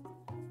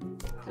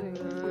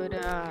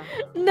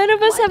 None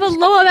of us have a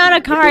low amount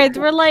of cards.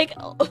 We're like,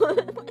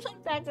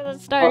 back to the Oh,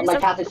 start. my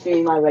cat is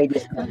streaming my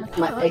radio.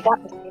 My cat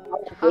is streaming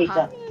my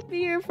data. Be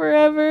here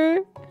forever.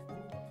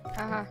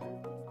 haha.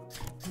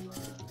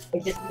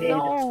 It's just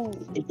No.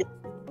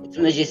 it's a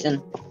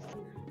magician.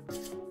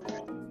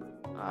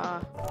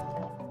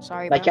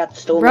 Sorry, My bro. cat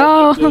stole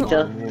Bro. my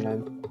data.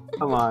 Man.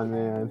 Come on,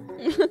 man.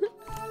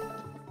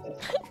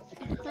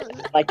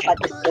 My cat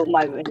just stole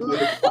my radio.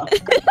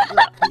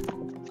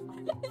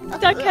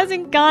 Duck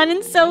hasn't gone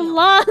in so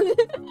long.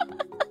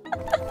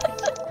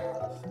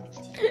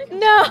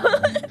 No.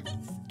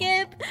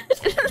 Skip.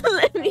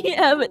 Let me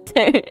have a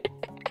turn.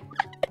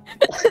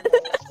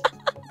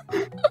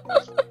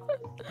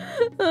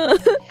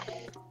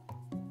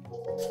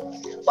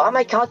 Why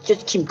my cats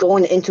just keep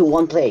going into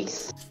one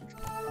place?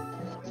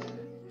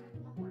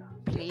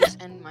 Please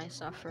end my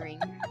suffering.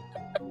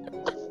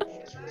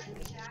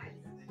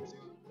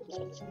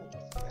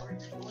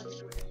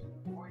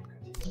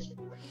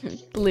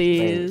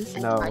 Please.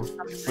 No.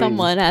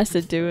 Someone has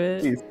to do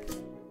it. Please.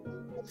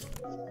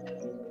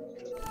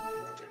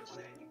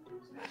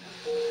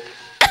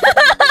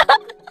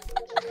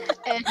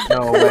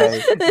 No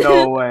way.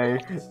 No way.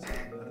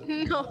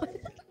 No.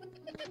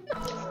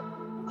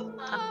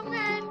 Oh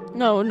man.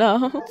 No,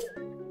 no.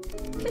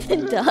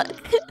 Duck.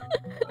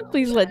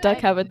 Please let Duck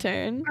have a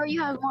turn. Bro,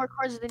 you have more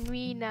cards than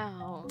me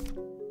now.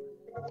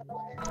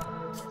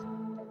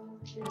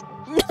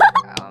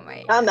 Oh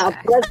my. I'm not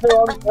press the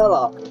wrong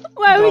color.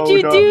 Why would No,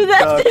 you no, do that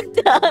Duck. to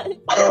Duck?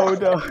 Oh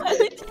no.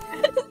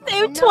 They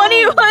have No.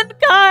 21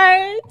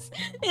 cards.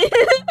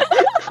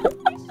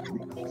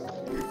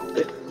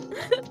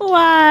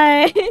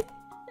 Why?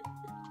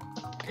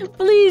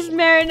 Please,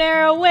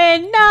 Marinara,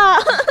 win. No.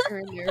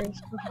 21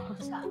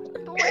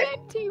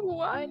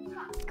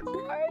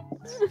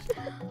 cards.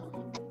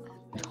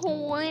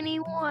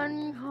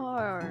 21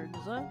 cards.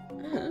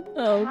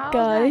 Oh How's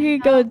god, that here you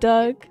go,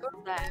 Duck.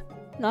 What's that?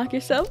 Knock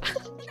yourself.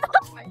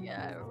 Oh my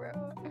god, bro.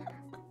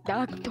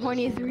 Doc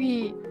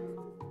 23.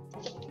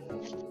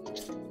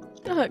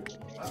 Duck.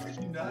 How could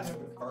you not have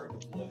a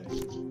card to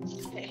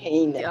play?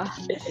 Hey, no. Yeah.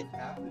 Half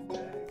the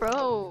day.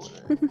 Bro,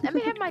 let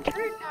me have my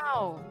turn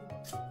now.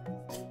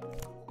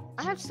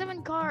 I have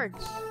 7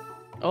 cards.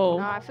 Oh.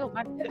 No, I feel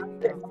bad.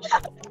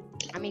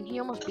 I mean, he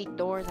almost beat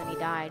doors and he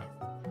died.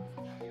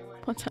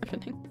 What's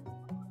happening?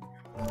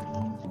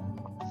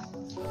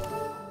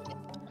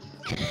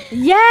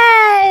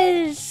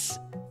 Yes!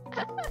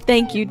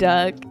 Thank you,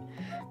 Doug.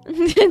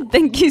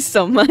 Thank you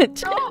so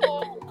much. No!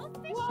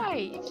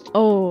 Why?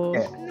 Oh.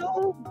 Okay.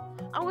 No!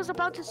 I was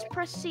about to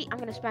press C. I'm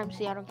gonna spam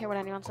C. I don't care what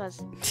anyone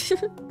says.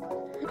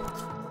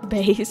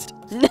 Based.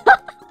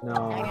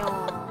 No.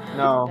 Damn.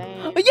 No.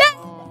 Damn. Yes!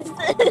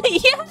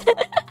 Yes!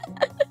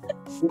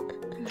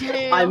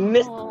 Damn. I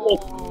missed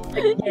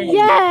it. I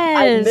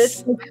Yes!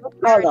 missed the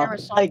Never color.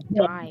 saw I him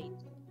die.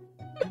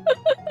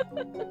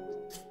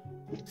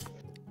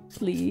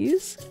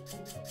 Please.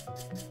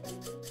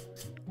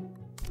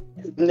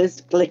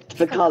 misclicked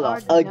the color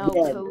Card again.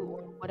 Melco,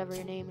 or whatever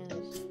your name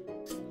is.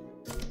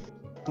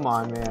 Come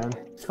on, man.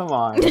 Come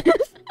on.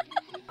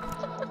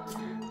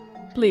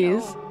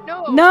 Please.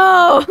 No.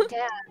 No!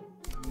 Damn.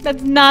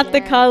 That's not the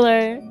Yeah.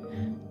 color.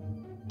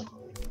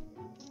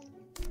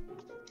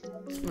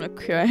 I'm gonna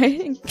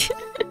cry.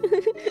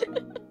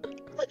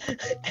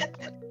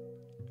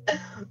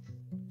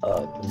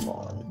 Oh, come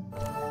on.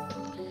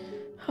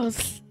 I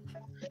was-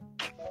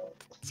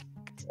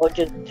 Or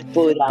just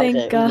pull it out Thank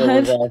there. God.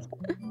 Reverse.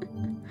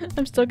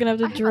 I'm still gonna have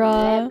to I have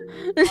draw.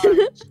 11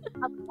 cards.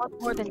 I'm one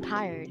more than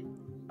tired.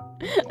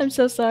 I'm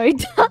so sorry,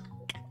 Doc.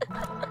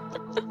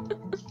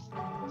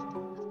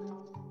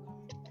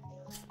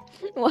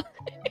 What?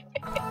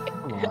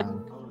 Come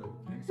on. Oh,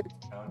 things are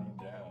counting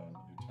down.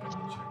 You're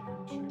trying to check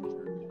your memes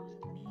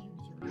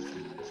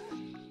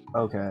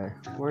or Okay.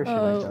 Where should I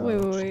go?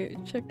 Wait.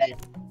 Check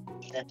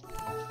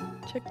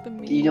the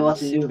memes. You know what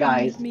to do,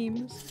 guys.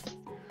 Memes.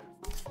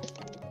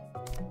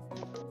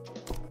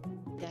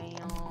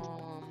 Damn.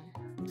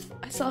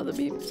 I saw the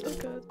memes. Oh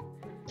god.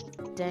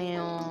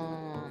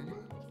 Damn.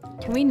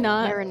 Can we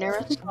not?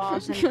 Marinara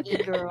sauce and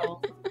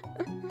e-girl.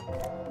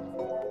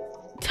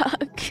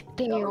 Duck.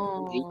 Damn.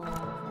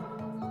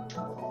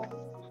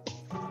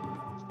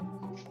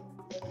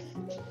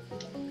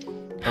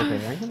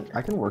 Okay,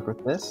 I can work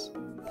with this.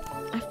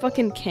 I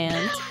fucking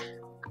can't.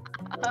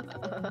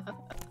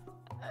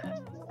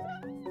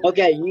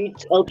 Okay,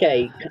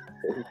 okay.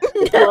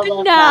 The two of us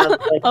No. have a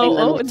thing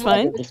Oh, that it's is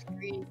fine.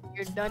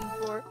 You're done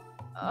for.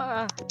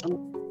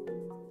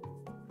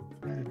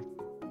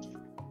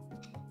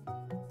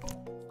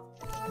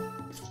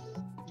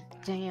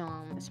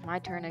 Damn, it's my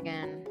turn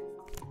again.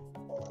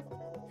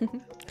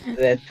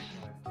 This.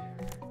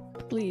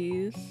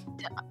 Please.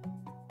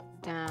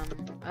 Damn.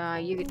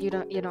 You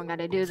don't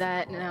gotta do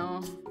that.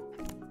 No.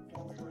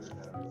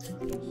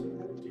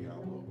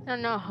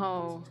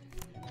 No.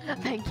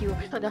 Thank you.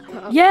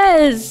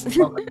 Yes.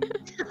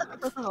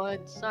 Oh,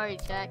 sorry,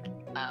 Jack.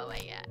 Oh my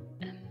god.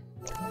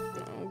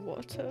 Oh,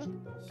 water.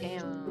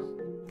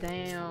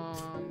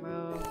 Damn,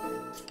 bro.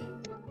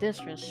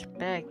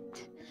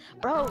 Disrespect.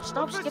 Bro,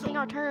 stop skipping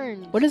our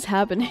turns. What is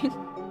happening?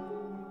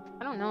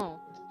 I don't know.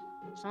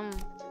 Some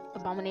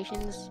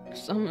abominations.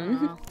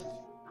 Someone.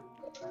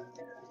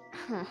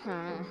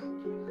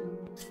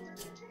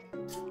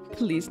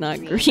 Please not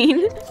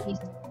green.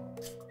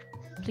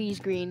 Please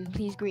green.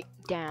 Please green.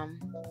 Damn.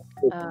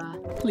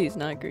 Please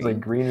not green. Like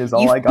green is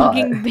all You I got.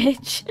 fucking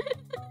bitch.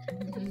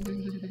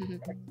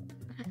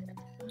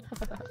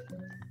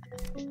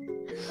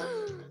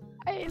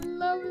 I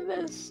love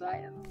this.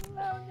 I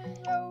love this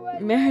so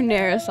much.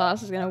 Marinara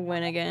sauce is gonna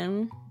win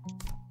again.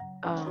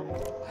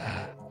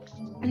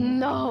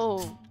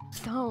 No.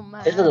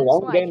 Dumbass. This is a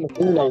long Why? game of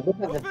Uno.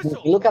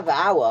 Look at the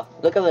hour.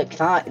 Look at the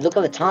time. Look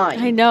at the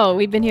time. I know,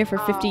 we've been here for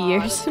 50 Aw,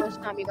 years. The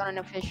first time you got an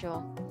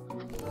official.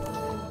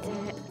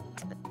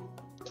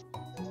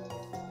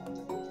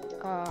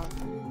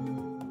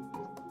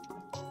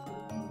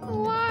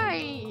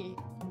 Why?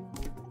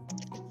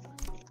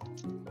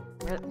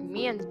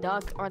 Me and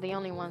Duck are the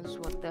only ones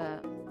with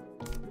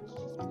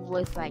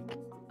like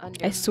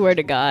under. I swear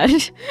to God.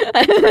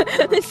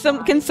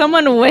 Can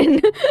someone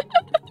win?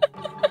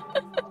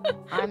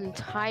 I'm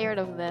tired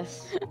of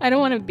this. I don't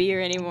want to be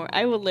here anymore.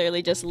 I will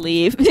literally just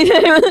leave.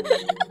 I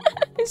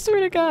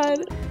swear to God.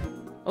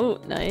 Oh,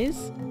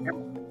 nice.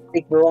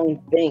 Pick the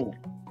wrong thing.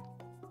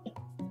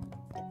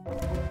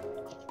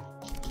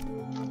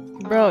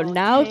 Bro, Oh,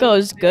 now dang.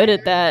 goes good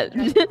at that.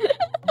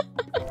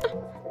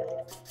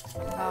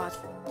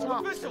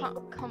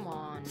 Come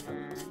on,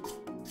 man.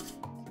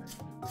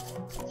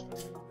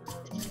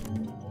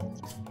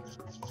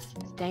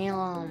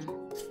 Damn.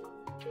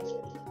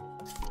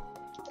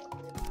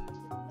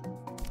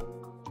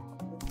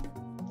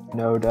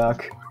 No,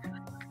 Duck.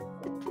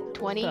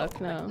 20? Fuck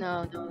no.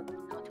 No,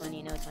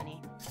 20, no 20.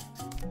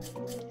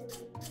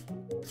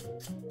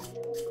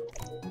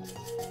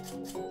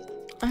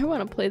 I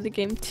want to play the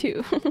game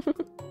too.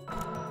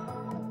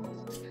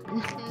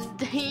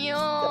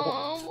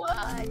 Damn,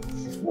 what?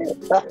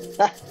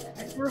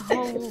 Bro.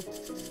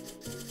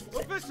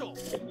 Official.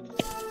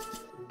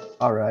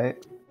 All right.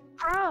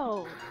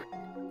 Bro.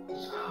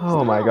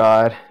 Oh my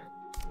God.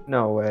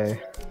 No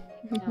way.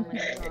 Oh my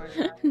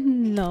God.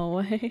 No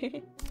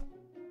way.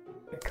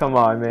 Come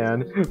on,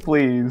 man.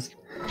 Please.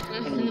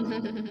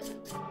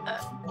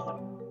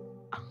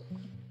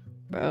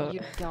 Bro, You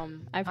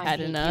dumb. I've I had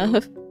hate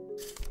enough. You.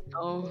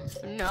 Oh,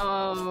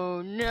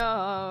 no.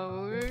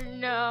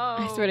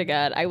 I swear to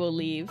God, I will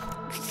leave.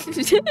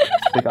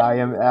 Like I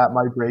am at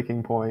my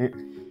breaking point.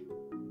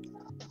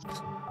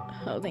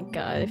 Oh, thank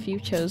God. If you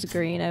chose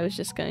green, I was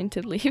just going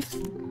to leave.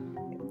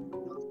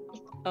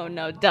 Oh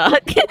no,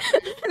 Duck.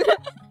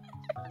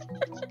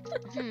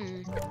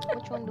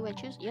 Which one do I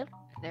choose? Yep,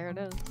 there it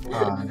is.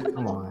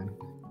 Come on.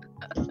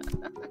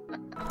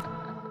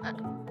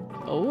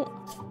 Oh.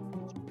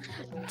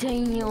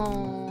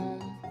 Damn.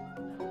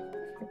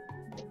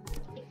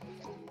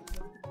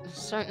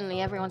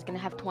 Certainly everyone's gonna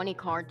have 20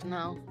 cards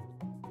now.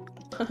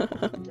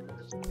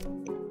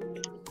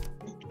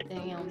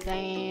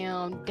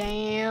 Damn.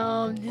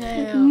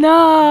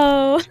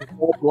 No.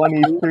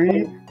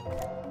 23.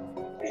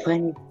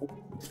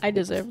 I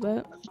deserve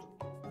that.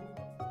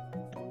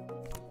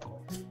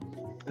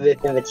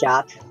 Rip in the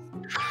chat.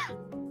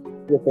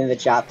 Rip in the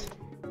chat.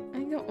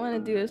 I don't want to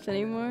do this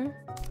anymore. Man,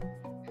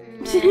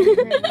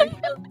 I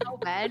feel so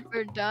bad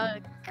for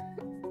Doug.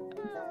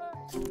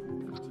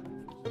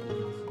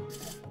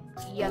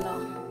 Yellow.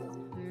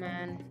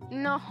 Man.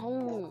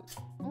 No.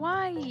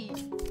 Why?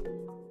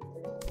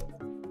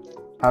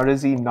 How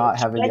does he not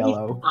have a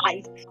yellow?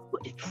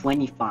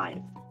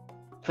 25.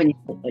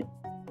 25.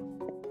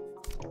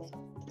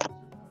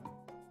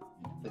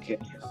 Okay.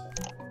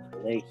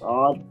 They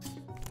are.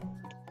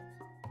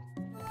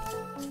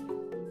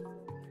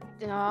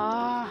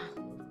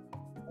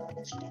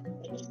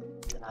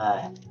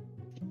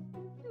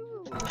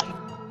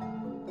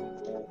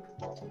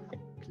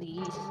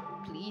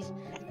 Please.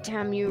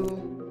 Damn you,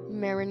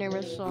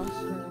 marinara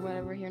sauce or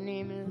whatever your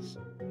name is.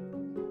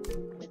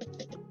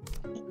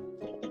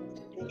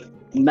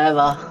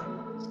 Never.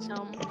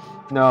 Some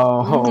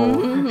No,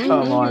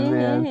 come on,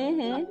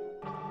 man.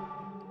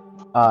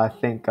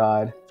 Thank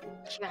God.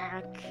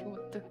 Jack,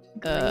 what the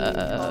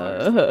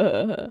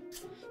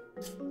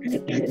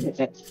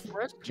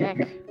where's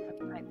Jack?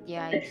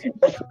 Yeah, he's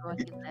before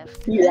he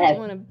left. He I don't left.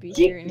 want to be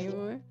here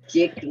anymore.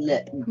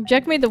 Left.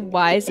 Jack made the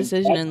wise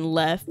decision and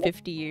left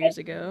 50 years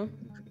ago.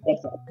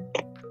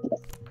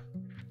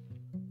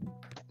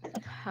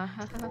 Yeah,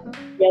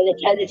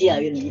 eternity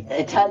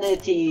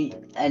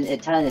and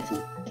eternity.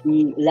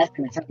 He left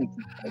an eternity.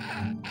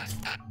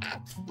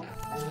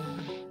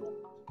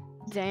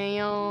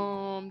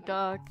 Damn,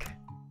 duck.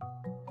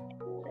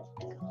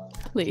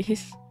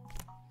 Please.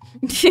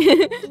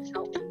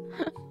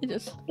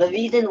 Just The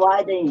reason why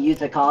I didn't use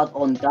the card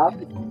on Duck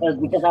was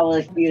because I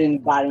was feeling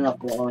bad enough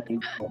for already.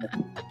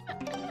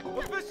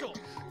 Official.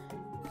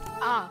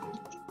 Ah.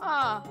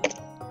 oh.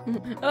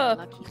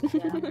 Lucky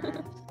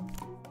dumbass.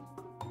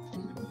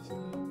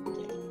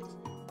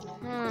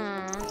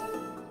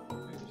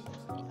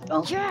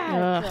 Oh,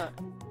 Jack!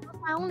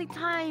 My only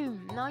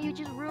time! Now you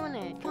just ruin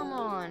it. Come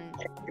on.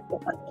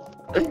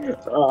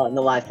 oh,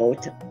 no, my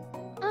fault.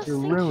 You're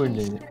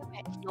ruining it.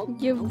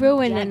 You're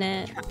ruining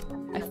it.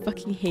 I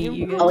fucking hate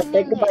you I was guys.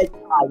 taking my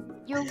time.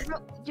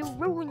 You're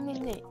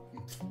ruining it.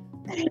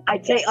 I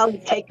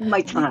was taking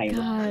my time.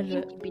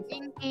 God.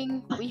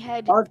 Thinking we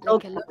had Oh, like a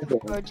okay. lot of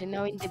words and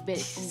now in the bit.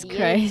 Jesus in the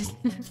end, Christ.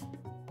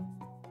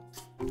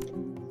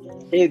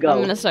 Here you go.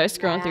 I'm gonna start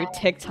scrolling through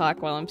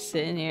TikTok while I'm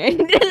sitting here.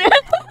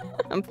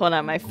 I'm pulling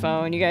out my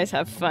phone. You guys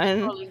have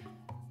fun.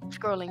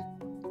 Scrolling.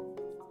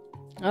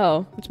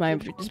 Oh, it's my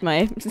it's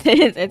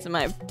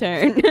my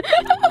turn.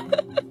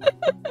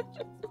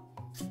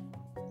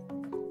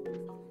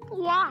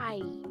 Why?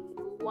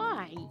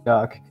 Why?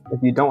 Duck.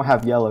 If you don't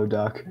have yellow,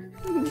 Duck.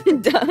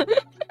 Duh.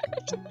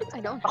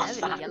 I don't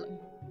have any yellow.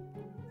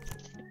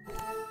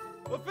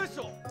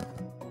 Official.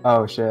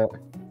 Oh shit. Oh,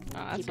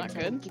 that's Keep not it,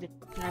 good. Keep it.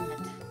 Damn it.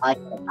 I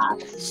got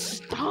hacked.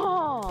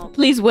 Stop!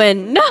 Please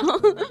win. No.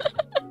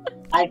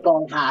 I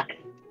got hacked.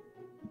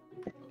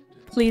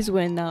 Please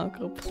win now.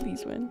 Go.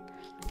 Please win.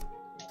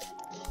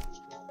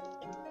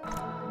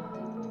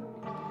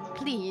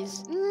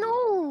 Please.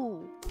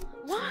 No!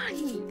 Why?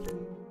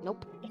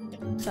 Nope.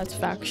 That's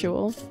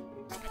factual.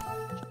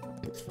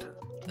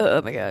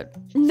 Oh my god.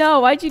 No,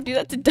 why'd you do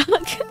that to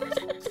Duck?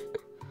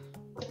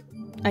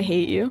 I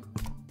hate you.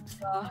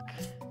 Duck.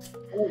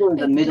 I'm going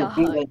to the middle Duck.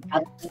 finger.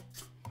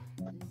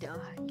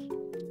 Duck.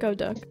 Go,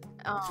 Duck.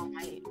 Oh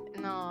my.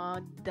 No,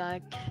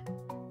 Duck.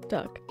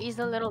 Duck. He's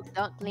a little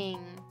duckling.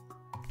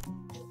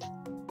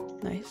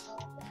 Nice.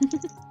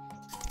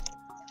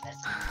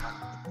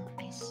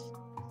 Nice.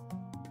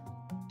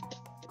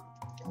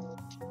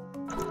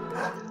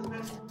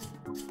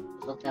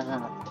 Look at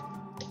that.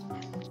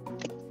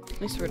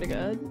 I swear to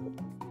God.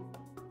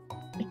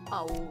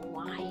 Oh,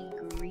 why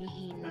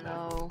green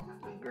though?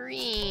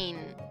 Green.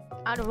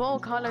 Out of all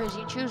colors,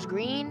 you choose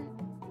green?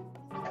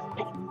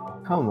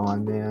 Come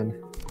on,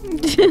 man.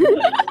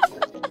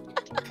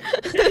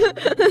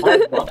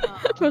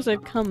 I was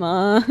like, come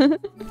on.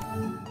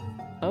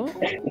 Oh,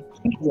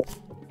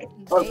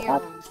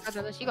 Damn.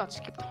 FeatherLes, you got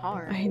skipped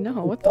hard. I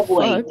know. What the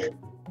Wait. fuck?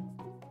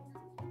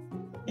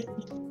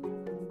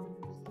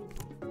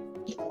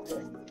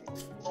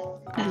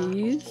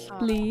 Please,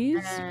 please,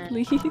 man.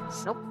 please.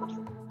 Nope.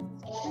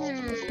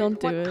 Don't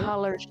do what it.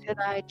 color should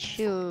I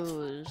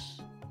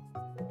choose?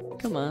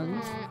 Come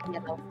on.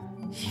 Yellow.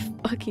 You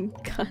fucking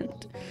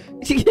cunt.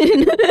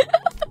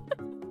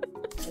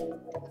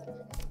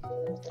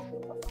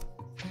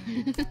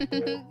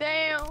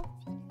 Damn.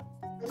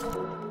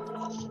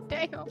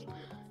 Damn.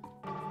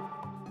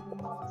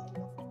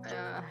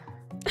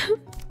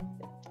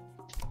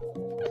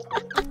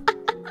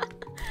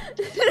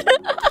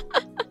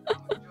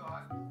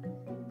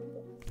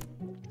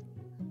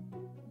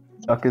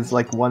 Duck is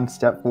like 1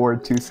 step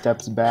forward, 2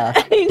 steps back.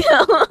 I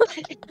know.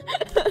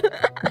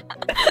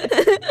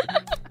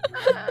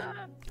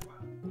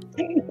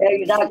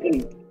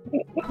 Exactly.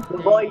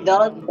 The boy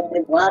does, but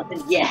the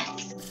answer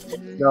yes.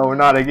 No,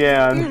 not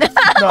again. No,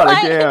 Not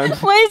why- again.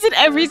 Why is it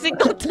every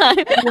single time?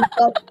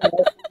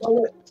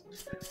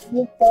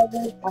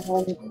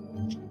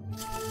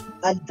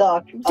 And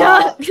Duck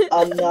Duck.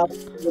 are now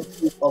the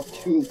group of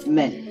 2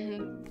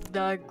 men.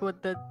 Doug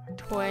with the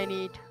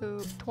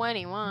 22,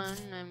 21,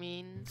 I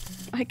mean.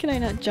 Why can I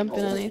not jump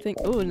in on anything?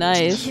 Oh,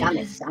 nice. Damn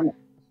it, damn it.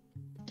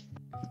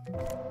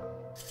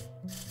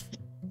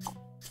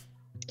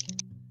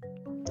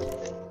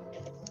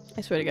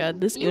 I swear to God,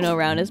 this Uno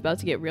round is about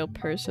to get real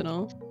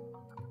personal.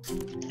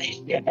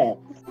 Yeah.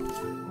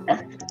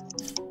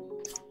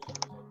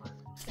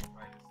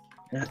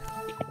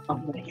 Oh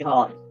my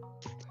god.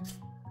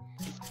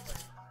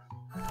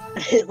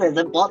 This is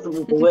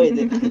impossible to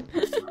win.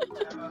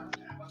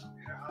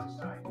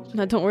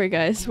 No, don't worry,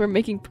 guys. We're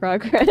making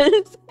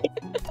progress.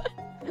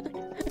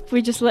 If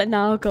we just let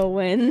Naoko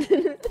win.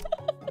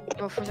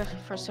 Well, for the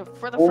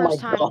Oh my first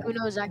time, God.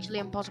 Uno is actually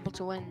impossible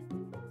to win.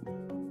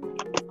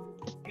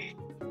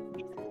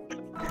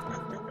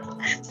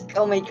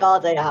 How many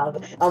cards I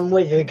have? I'm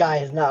with you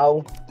guys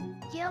now.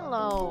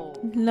 Yellow.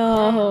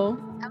 No.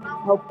 That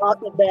How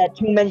about there are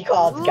too many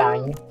cards,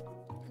 gang?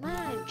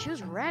 Man,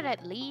 choose red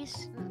at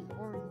least.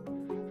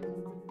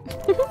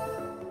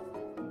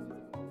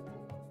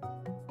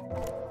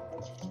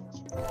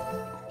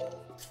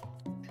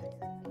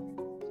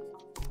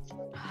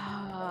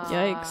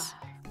 Yikes.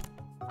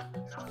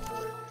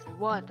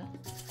 What?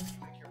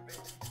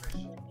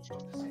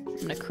 I'm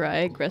gonna cry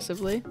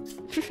aggressively.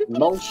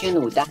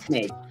 Emotional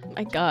damage.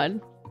 My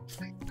god.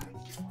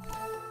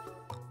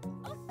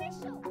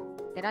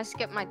 Did I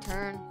skip my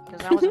turn?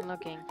 Because I wasn't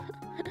looking.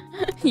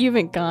 You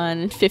haven't gone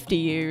in 50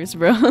 years,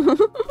 bro.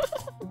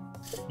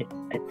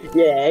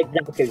 Yeah,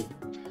 exactly.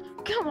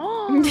 Come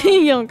on!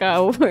 You don't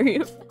gotta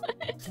worry.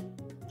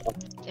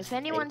 If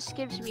anyone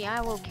skips me,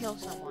 I will kill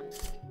someone.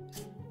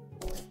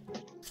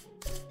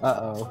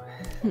 Uh-oh.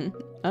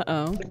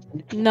 Uh-oh.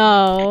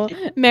 No.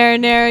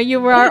 Marinara, you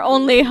were our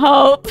only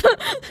hope.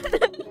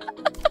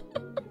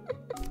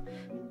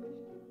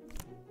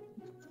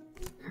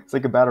 It's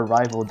like about a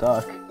rival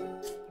duck.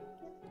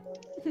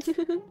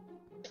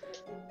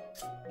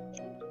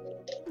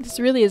 This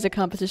really is a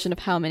competition of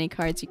how many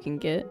cards you can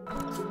get.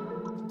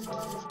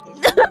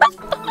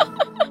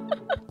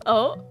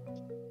 Oh.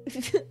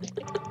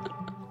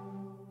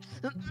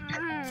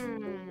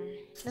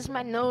 This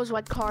man knows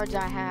what cards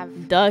I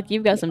have. Duck,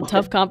 you've got some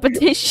tough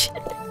competition.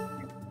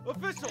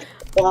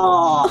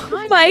 Oh,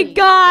 Oh my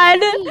god!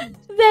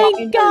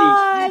 Thank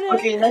god!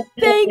 okay, let's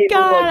Thank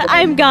god!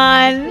 I'm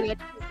gone!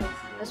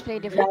 Let's play a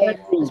different game.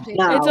 Let's play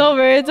Now. It's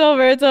over, it's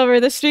over, it's over.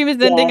 The stream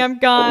is ending. Yeah. I'm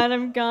gone,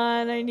 I'm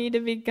gone. I need to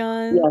be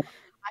gone. Yeah.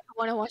 I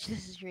want to watch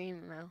this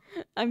stream now.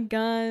 I'm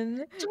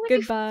gone.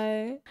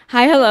 Goodbye.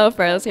 Hi, hello,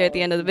 FeatherLes here at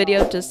the end of the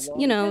video. Just,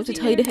 you know, to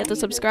tell you to hit the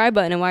subscribe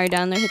button, and while you're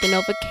down there, hit the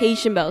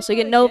notification bell so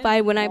you get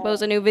notified when I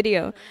post a new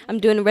video. I'm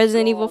doing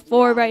Resident Evil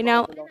 4 right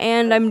now,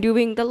 and I'm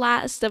doing The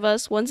Last of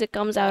Us once it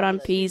comes out on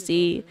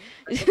PC.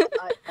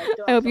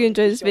 I hope you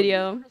enjoyed this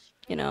video.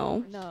 You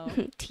know,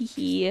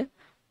 teehee.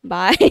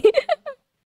 Bye.